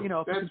very true.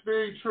 That's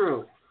very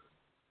true.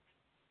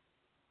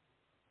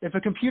 If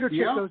a computer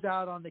chip goes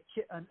out on the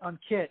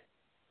Kit,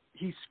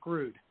 he's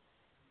screwed.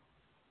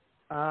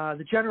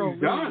 The General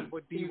Lee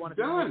would be one of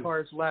the only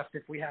cars left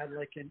if we had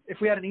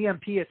an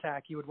EMP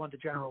attack. You would want the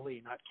General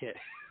Lee, not Kit.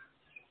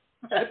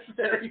 That's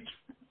very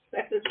true.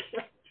 That is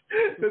right.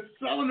 the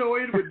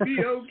solenoid would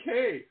be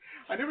okay.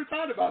 I never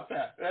thought about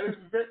that.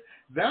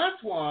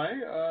 That's why,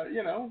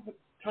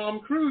 Tom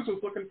Cruise was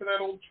looking for that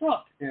old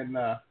truck in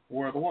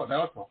War of the Worlds. That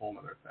was a whole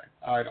other thing.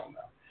 I don't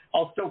know.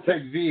 I'll still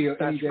take V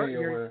any day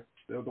over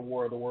the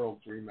War of the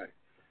Worlds remake.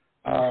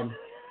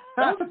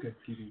 That's a good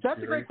TV That's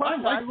series. a great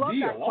question. I love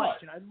V that a lot.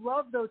 question.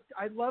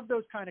 I love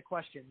those kind of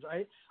questions.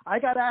 I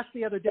got asked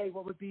the other day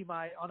what would be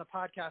my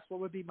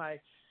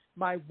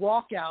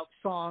walkout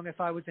song if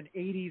I was an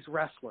 80s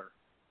wrestler.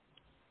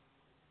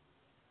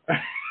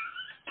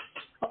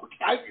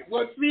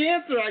 What's the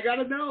answer? I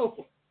gotta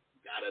know.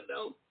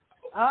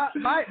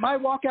 My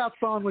walkout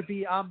song would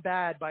be "I'm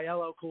Bad" by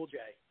LL Cool J.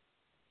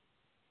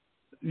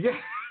 Yeah,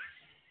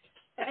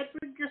 that's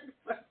a good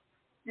one.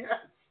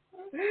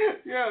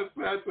 Yes,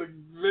 that's a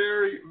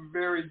very,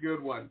 very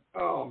good one.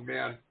 Oh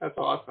man, that's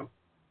awesome.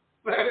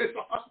 That is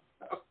awesome.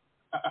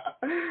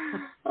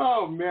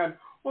 Oh man.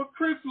 Well,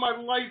 Chris, my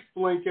life's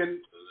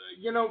blinking.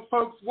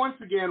 Folks, once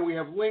again, we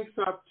have links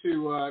up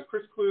to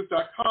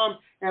chrisclews.com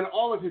and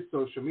all of his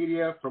social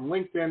media, from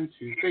LinkedIn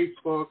to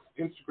Facebook,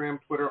 Instagram,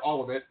 Twitter,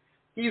 all of it.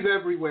 He's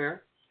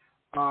everywhere.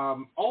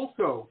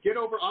 Also,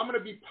 I'm going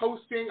to be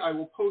posting, I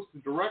will post a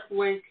direct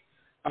link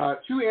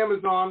to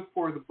Amazon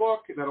for the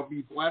book. That'll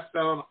be blasted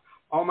out on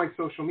all my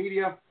social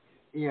media.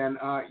 And,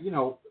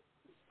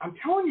 I'm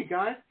telling you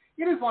guys,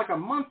 it is like a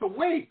month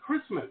away,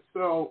 Christmas.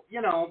 So,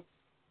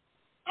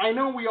 I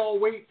know we all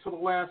wait till the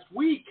last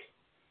week,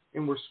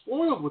 and we're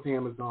spoiled with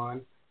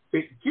Amazon,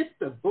 but get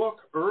the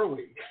book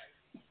early.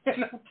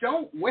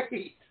 Don't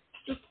wait.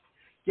 Just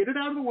get it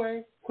out of the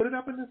way, put it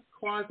up in the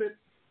closet.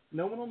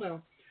 No one will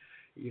know.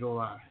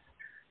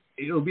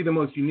 It'll be the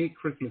most unique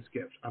Christmas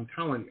gift, I'm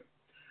telling you.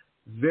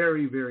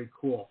 Very, very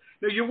cool.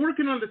 Now, you're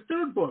working on the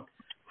third book.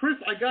 Chris,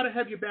 I got to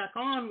have you back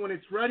on when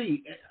it's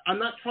ready. I'm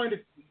not trying to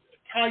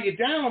tie you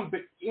down,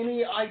 but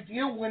any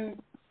idea when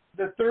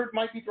the third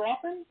might be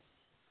dropping?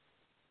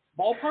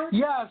 Ballpark?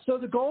 Yeah, so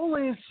the goal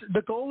is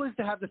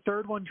to have the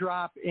third one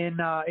drop in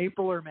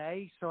April or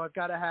May. So I've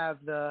got to have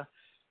the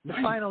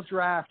final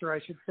draft, or I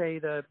should say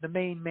the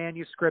main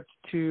manuscript,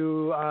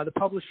 to the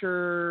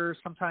publisher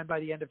sometime by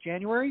the end of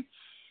January.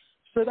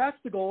 So that's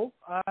the goal.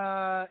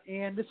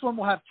 And this one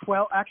will have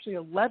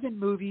 11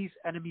 movies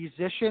and a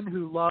musician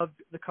who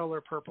loved The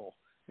Color Purple,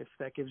 if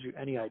that gives you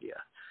any idea.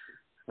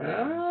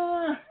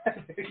 There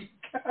you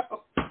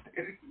go.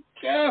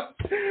 Yeah.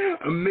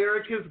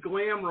 America's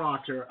glam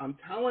rocker. I'm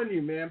telling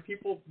you, man,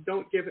 people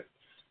don't give it.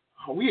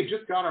 Oh, we had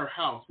just got our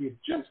house.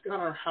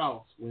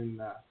 When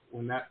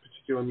that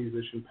particular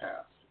musician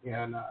passed,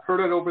 and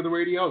heard it over the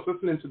radio. I was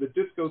listening to the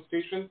disco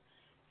station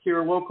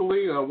here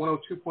locally,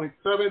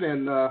 102.7,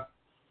 and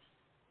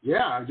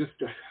I just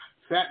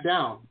sat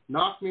down,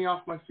 knocked me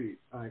off my feet.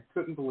 I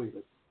couldn't believe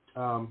it.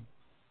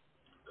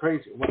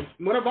 Crazy.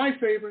 One of my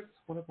favorites.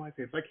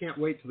 I can't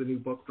wait till the new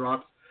book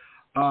drops.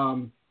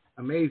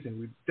 Amazing.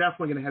 We're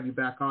definitely going to have you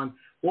back on.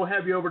 We'll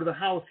have you over to the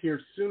house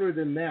here sooner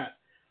than that.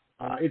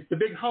 It's the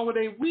big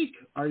holiday week.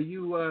 Are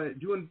you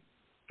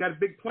got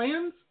big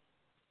plans?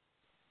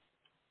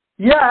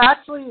 Yeah,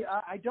 actually,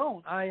 I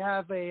don't. I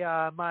have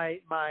my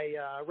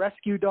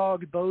rescue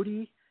dog,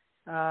 Bodie,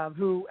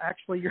 who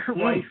actually your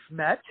wife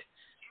met.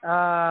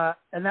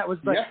 And that was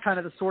kind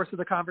of the source of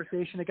the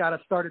conversation that got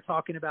us started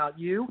talking about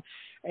you.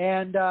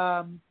 And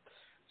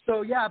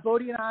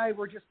Bodie and I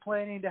were just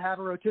planning to have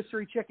a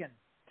rotisserie chicken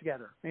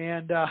together,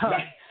 and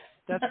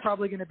that's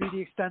probably going to be the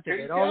extent of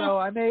it. Although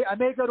I may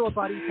go to a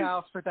buddy's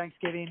house for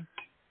Thanksgiving,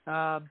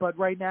 but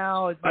right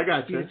now it's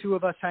the two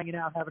of us hanging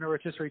out having a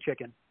rotisserie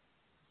chicken.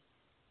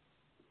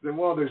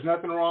 Well, there's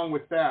nothing wrong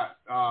with that.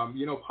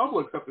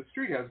 Publix up the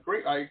street has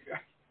great. I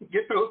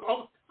get those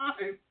all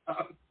the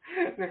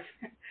time.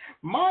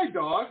 My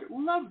dog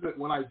loves it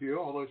when I do,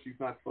 although she's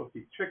not supposed to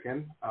eat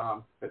chicken.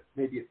 But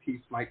maybe a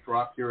piece might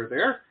drop here or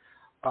there.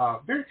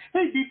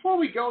 Hey, before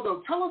we go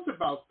though, tell us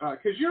about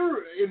because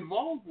you're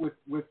involved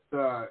with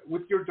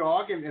your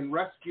dog and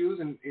rescues,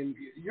 and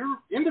you're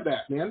into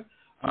that, man,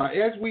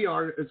 as we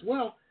are as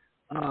well.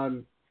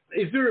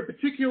 Is there a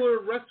particular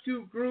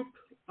rescue group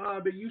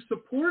that you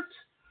support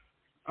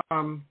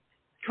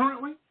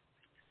currently?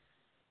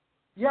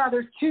 Yeah,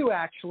 there's two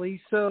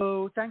actually.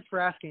 So thanks for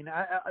asking.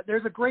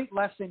 There's a great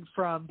lesson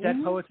from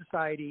Dead Poet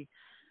Society.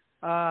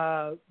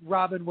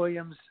 Robin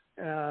Williams,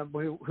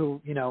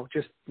 who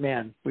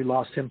we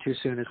lost him too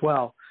soon as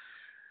well.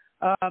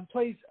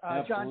 Plays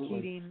John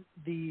Keating,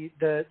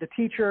 the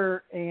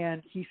teacher,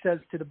 and he says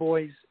to the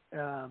boys,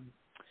 no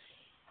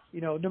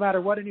matter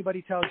what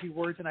anybody tells you,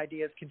 words and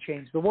ideas can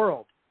change the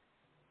world.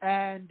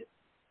 And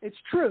it's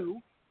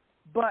true,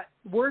 but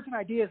words and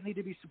ideas need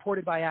to be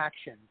supported by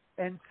action.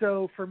 And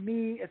so for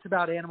me, it's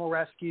about animal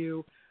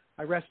rescue.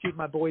 I rescued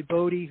my boy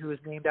Bodie, who is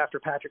named after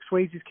Patrick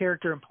Swayze's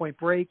character in Point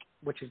Break,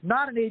 which is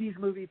not an 80s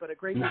movie, but a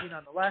great movie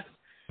nonetheless.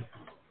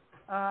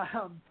 I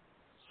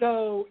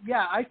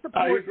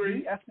support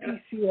the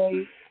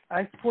SPCA.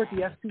 I support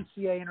the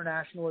SPCA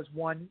International as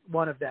one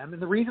of them.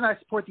 And the reason I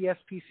support the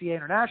SPCA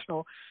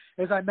International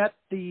is I met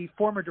the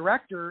former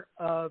director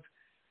of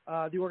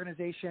the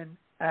organization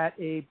at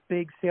a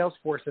big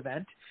Salesforce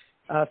event.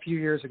 a few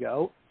years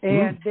ago,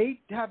 and they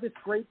have this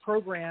great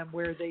program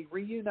where they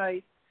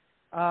reunite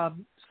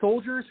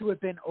soldiers who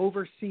have been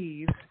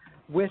overseas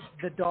with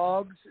the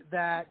dogs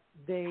that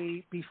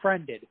they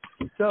befriended.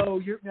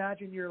 So you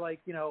imagine you're like,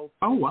 out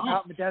in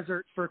the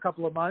desert for a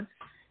couple of months,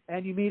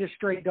 and you meet a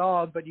stray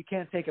dog, but you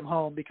can't take him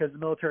home because the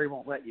military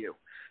won't let you.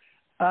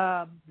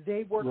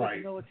 They work with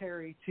the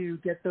military to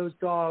get those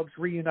dogs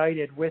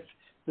reunited with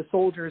the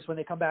soldiers when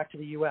they come back to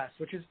the U.S.,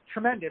 which is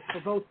tremendous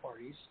for both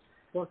parties,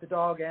 both the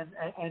dog and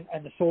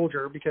the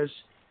soldier, because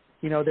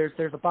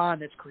there's a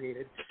bond that's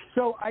created.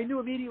 So I knew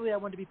immediately I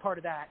wanted to be part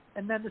of that.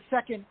 And then the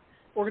second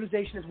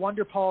organization is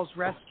Wonder Paws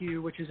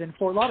Rescue, which is in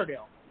Fort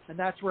Lauderdale, and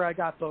that's where I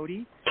got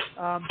Bodhi.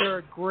 They're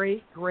a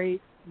great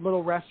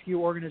little rescue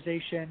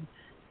organization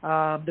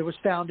that was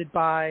founded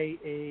by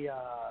a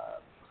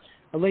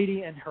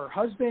lady and her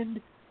husband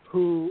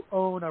who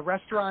own a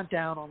restaurant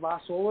down on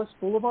Las Olas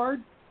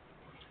Boulevard.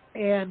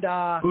 And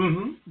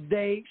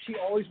she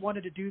always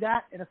wanted to do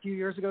that. And a few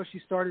years ago, she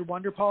started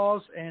Wonder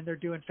Paws, and they're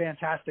doing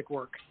fantastic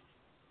work.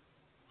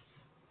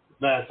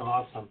 That's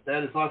awesome.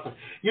 That is awesome.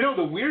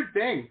 The weird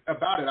thing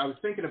about it, I was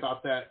thinking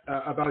about that,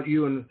 about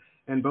you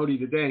and Bodhi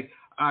today.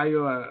 I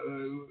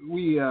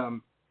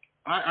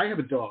have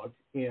a dog,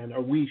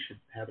 or we should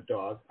have a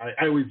dog.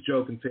 I always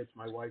joke and say it's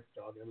my wife's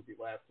dog. Everybody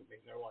laughs at me.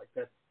 They're like,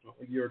 that's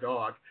your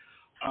dog.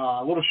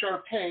 Little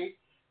Shar-Pei.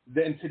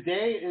 Then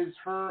today is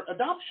her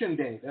adoption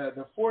day,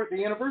 the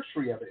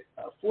anniversary of it.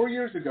 4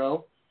 years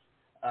ago,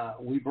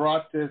 we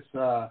brought this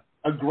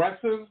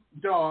aggressive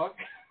dog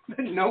that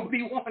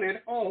nobody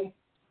wanted home,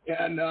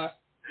 and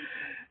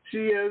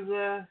she's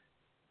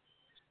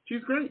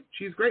great.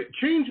 She's great.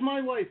 Changed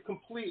my life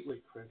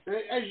completely, Chris.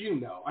 As you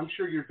know, I'm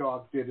sure your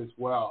dog did as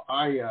well.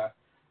 I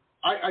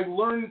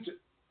learned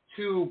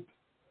to,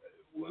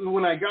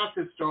 when I got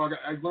this dog,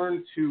 I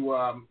learned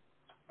to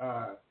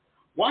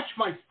watch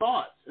my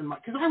thoughts,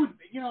 because I would,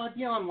 I'd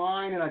be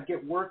online and I'd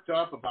get worked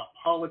up about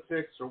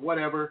politics or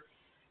whatever,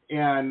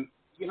 and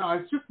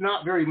it's just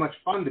not very much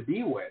fun to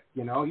be with.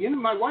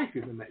 Even my wife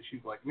even that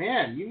she's like,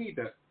 man, you need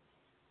to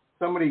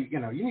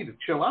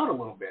chill out a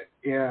little bit.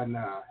 And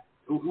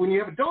when you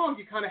have a dog,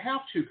 you kind of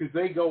have to, because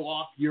they go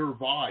off your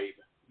vibe,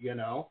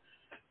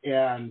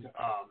 And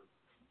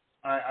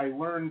I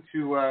learned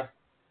to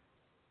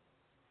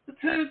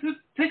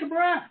take a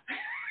breath,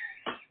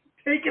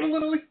 take it a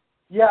little.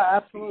 Yeah,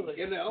 absolutely.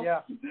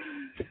 Yeah.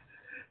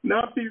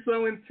 Not be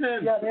so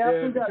intense. Yeah, they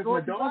absolutely because my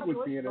dog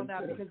was being intense.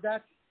 That, because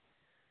that's,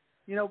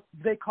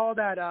 they call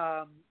that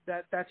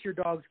that's your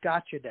dog's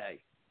gotcha day.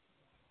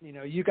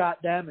 You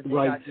got them and they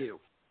got you.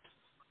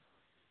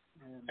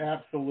 And,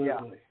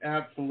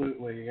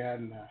 absolutely.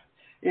 And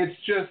it's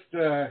just,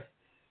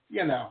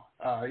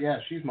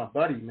 she's my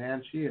buddy,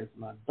 man. She is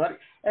my buddy.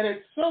 And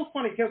it's so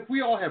funny because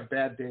we all have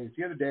bad days.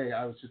 The other day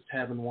I was just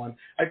having one.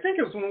 I think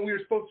it was when we were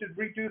supposed to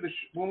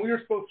when we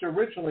were supposed to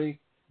originally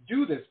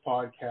do this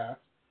podcast.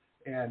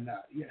 And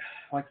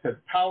like I said,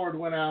 power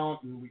went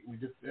out, and we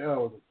just it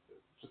was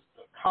just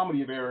a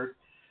comedy of errors.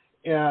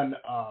 And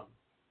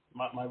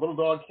my little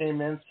dog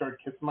came in, started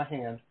kissing my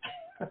hand.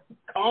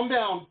 Calm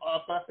down,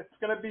 Papa. It's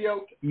gonna be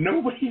okay.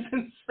 Nobody's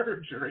in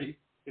surgery.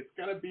 It's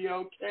gonna be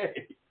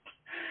okay.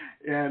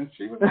 And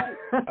she was like,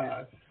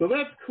 so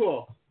that's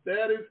cool.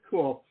 That is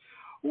cool.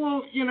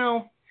 Well,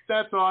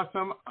 that's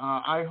awesome.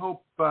 I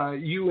hope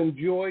you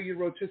enjoy your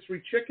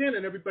rotisserie chicken,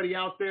 and everybody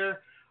out there,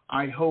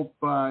 I hope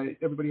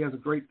everybody has a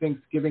great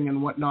Thanksgiving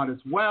and whatnot as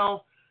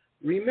well.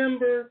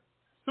 Remember,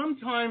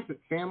 sometimes at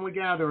family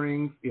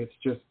gatherings, it's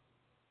just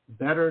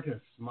better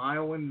to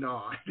smile and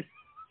nod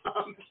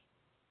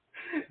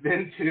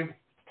than to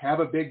have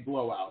a big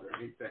blowout or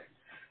anything.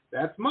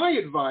 That's my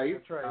advice.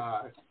 That's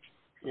right.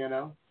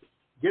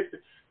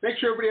 Make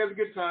sure everybody has a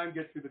good time,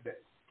 get through the day.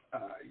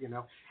 You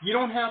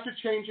don't have to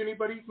change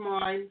anybody's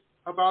mind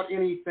about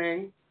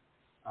anything.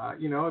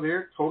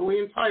 They're totally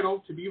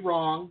entitled to be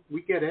wrong.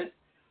 We get it.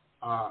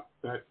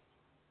 But,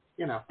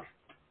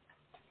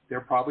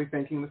 they're probably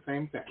thinking the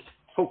same thing,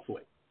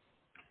 hopefully,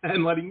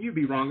 and letting you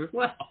be wrong as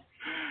well.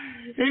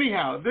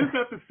 Anyhow, this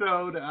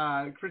episode,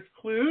 Chris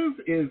Clews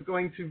is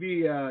going to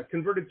be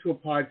converted to a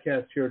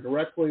podcast here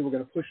directly. We're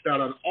going to push it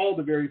out on all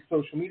the various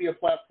social media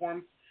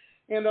platforms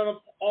and on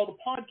all the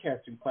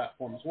podcasting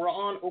platforms. We're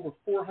on over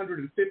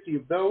 450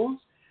 of those,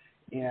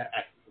 and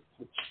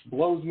which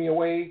blows me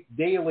away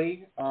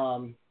daily.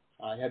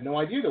 I had no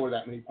idea there were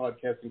that many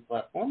podcasting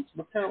platforms,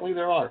 but apparently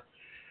there are.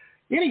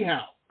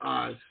 Anyhow,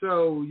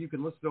 so you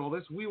can listen to all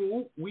this. We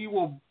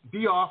will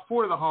be off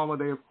for the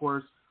holiday, of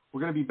course. We're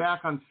going to be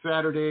back on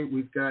Saturday.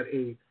 We've got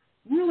a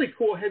really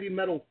cool heavy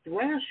metal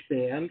thrash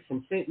band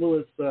from St.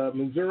 Louis,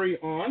 Missouri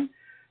on.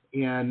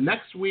 And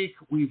next week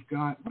we've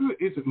got,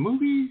 is it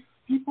movie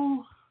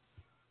people?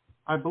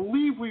 I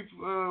believe we've,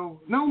 no,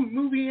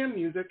 movie and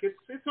music.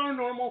 It's our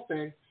normal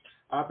thing.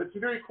 But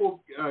some very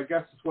cool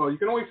guests as well. You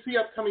can always see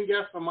upcoming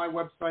guests on my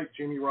website,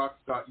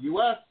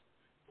 jamierocks.us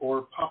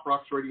or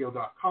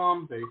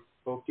poprocksradio.com. They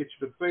both get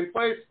you to the same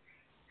place.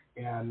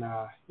 And,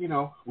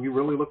 we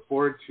really look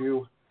forward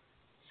to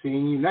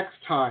seeing you next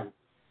time.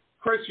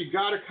 Chris, you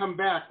got to come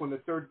back when the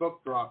third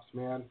book drops,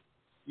 man.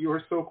 You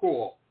are so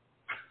cool.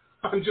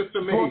 I'm just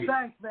amazed. Well,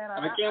 thanks, man.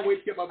 And I can't wait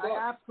to get my book.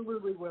 I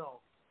absolutely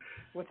will.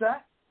 What's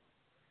that?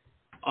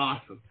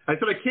 Awesome. I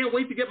said I can't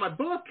wait to get my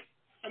book.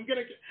 I'm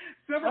gonna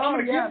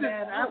give this.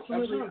 Man,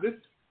 absolutely.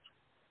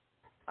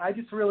 I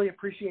just really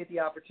appreciate the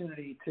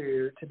opportunity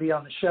to be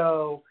on the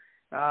show.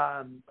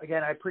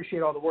 Again, I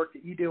appreciate all the work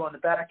that you do on the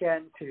back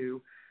end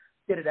to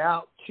get it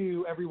out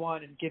to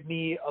everyone and give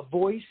me a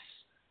voice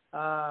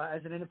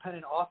as an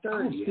independent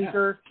author and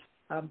speaker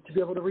to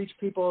be able to reach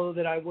people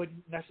that I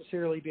wouldn't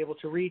necessarily be able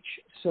to reach.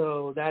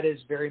 So that is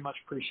very much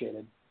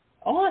appreciated.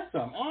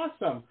 Awesome.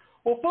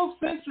 Well, folks,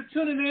 thanks for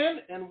tuning in,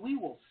 and we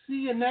will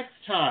see you next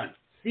time.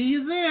 See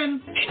you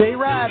then. Stay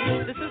rad.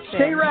 This is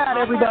Stay rad,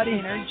 everybody.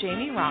 Trainer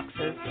Jamie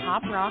Roxx'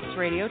 Pop Rocks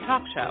Radio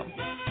Talk Show.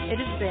 It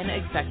has been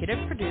executive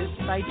produced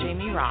by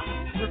Jamie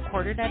Roxx,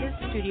 recorded at his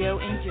studio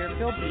in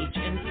Deerfield Beach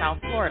in South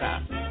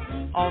Florida.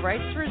 All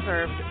rights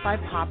reserved by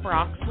Pop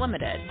Rocks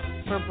Limited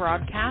for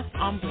broadcast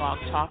on Blog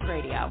Talk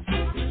Radio.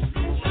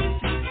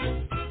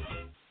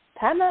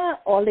 Tana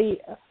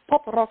Oli,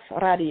 Pop Rocks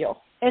Radio.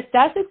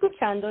 Estás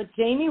escuchando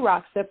Jamie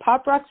Roxx de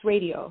Pop Rocks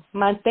Radio.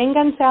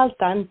 Manténganse al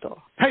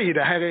tanto. Hej,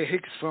 det här är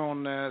Hicks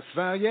från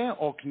Sverige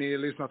och ni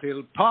lyssnar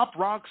till Pop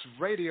Rocks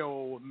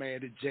Radio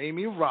med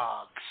Jamie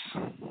Roxx.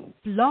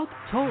 Blog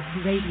Talk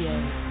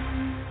Radio.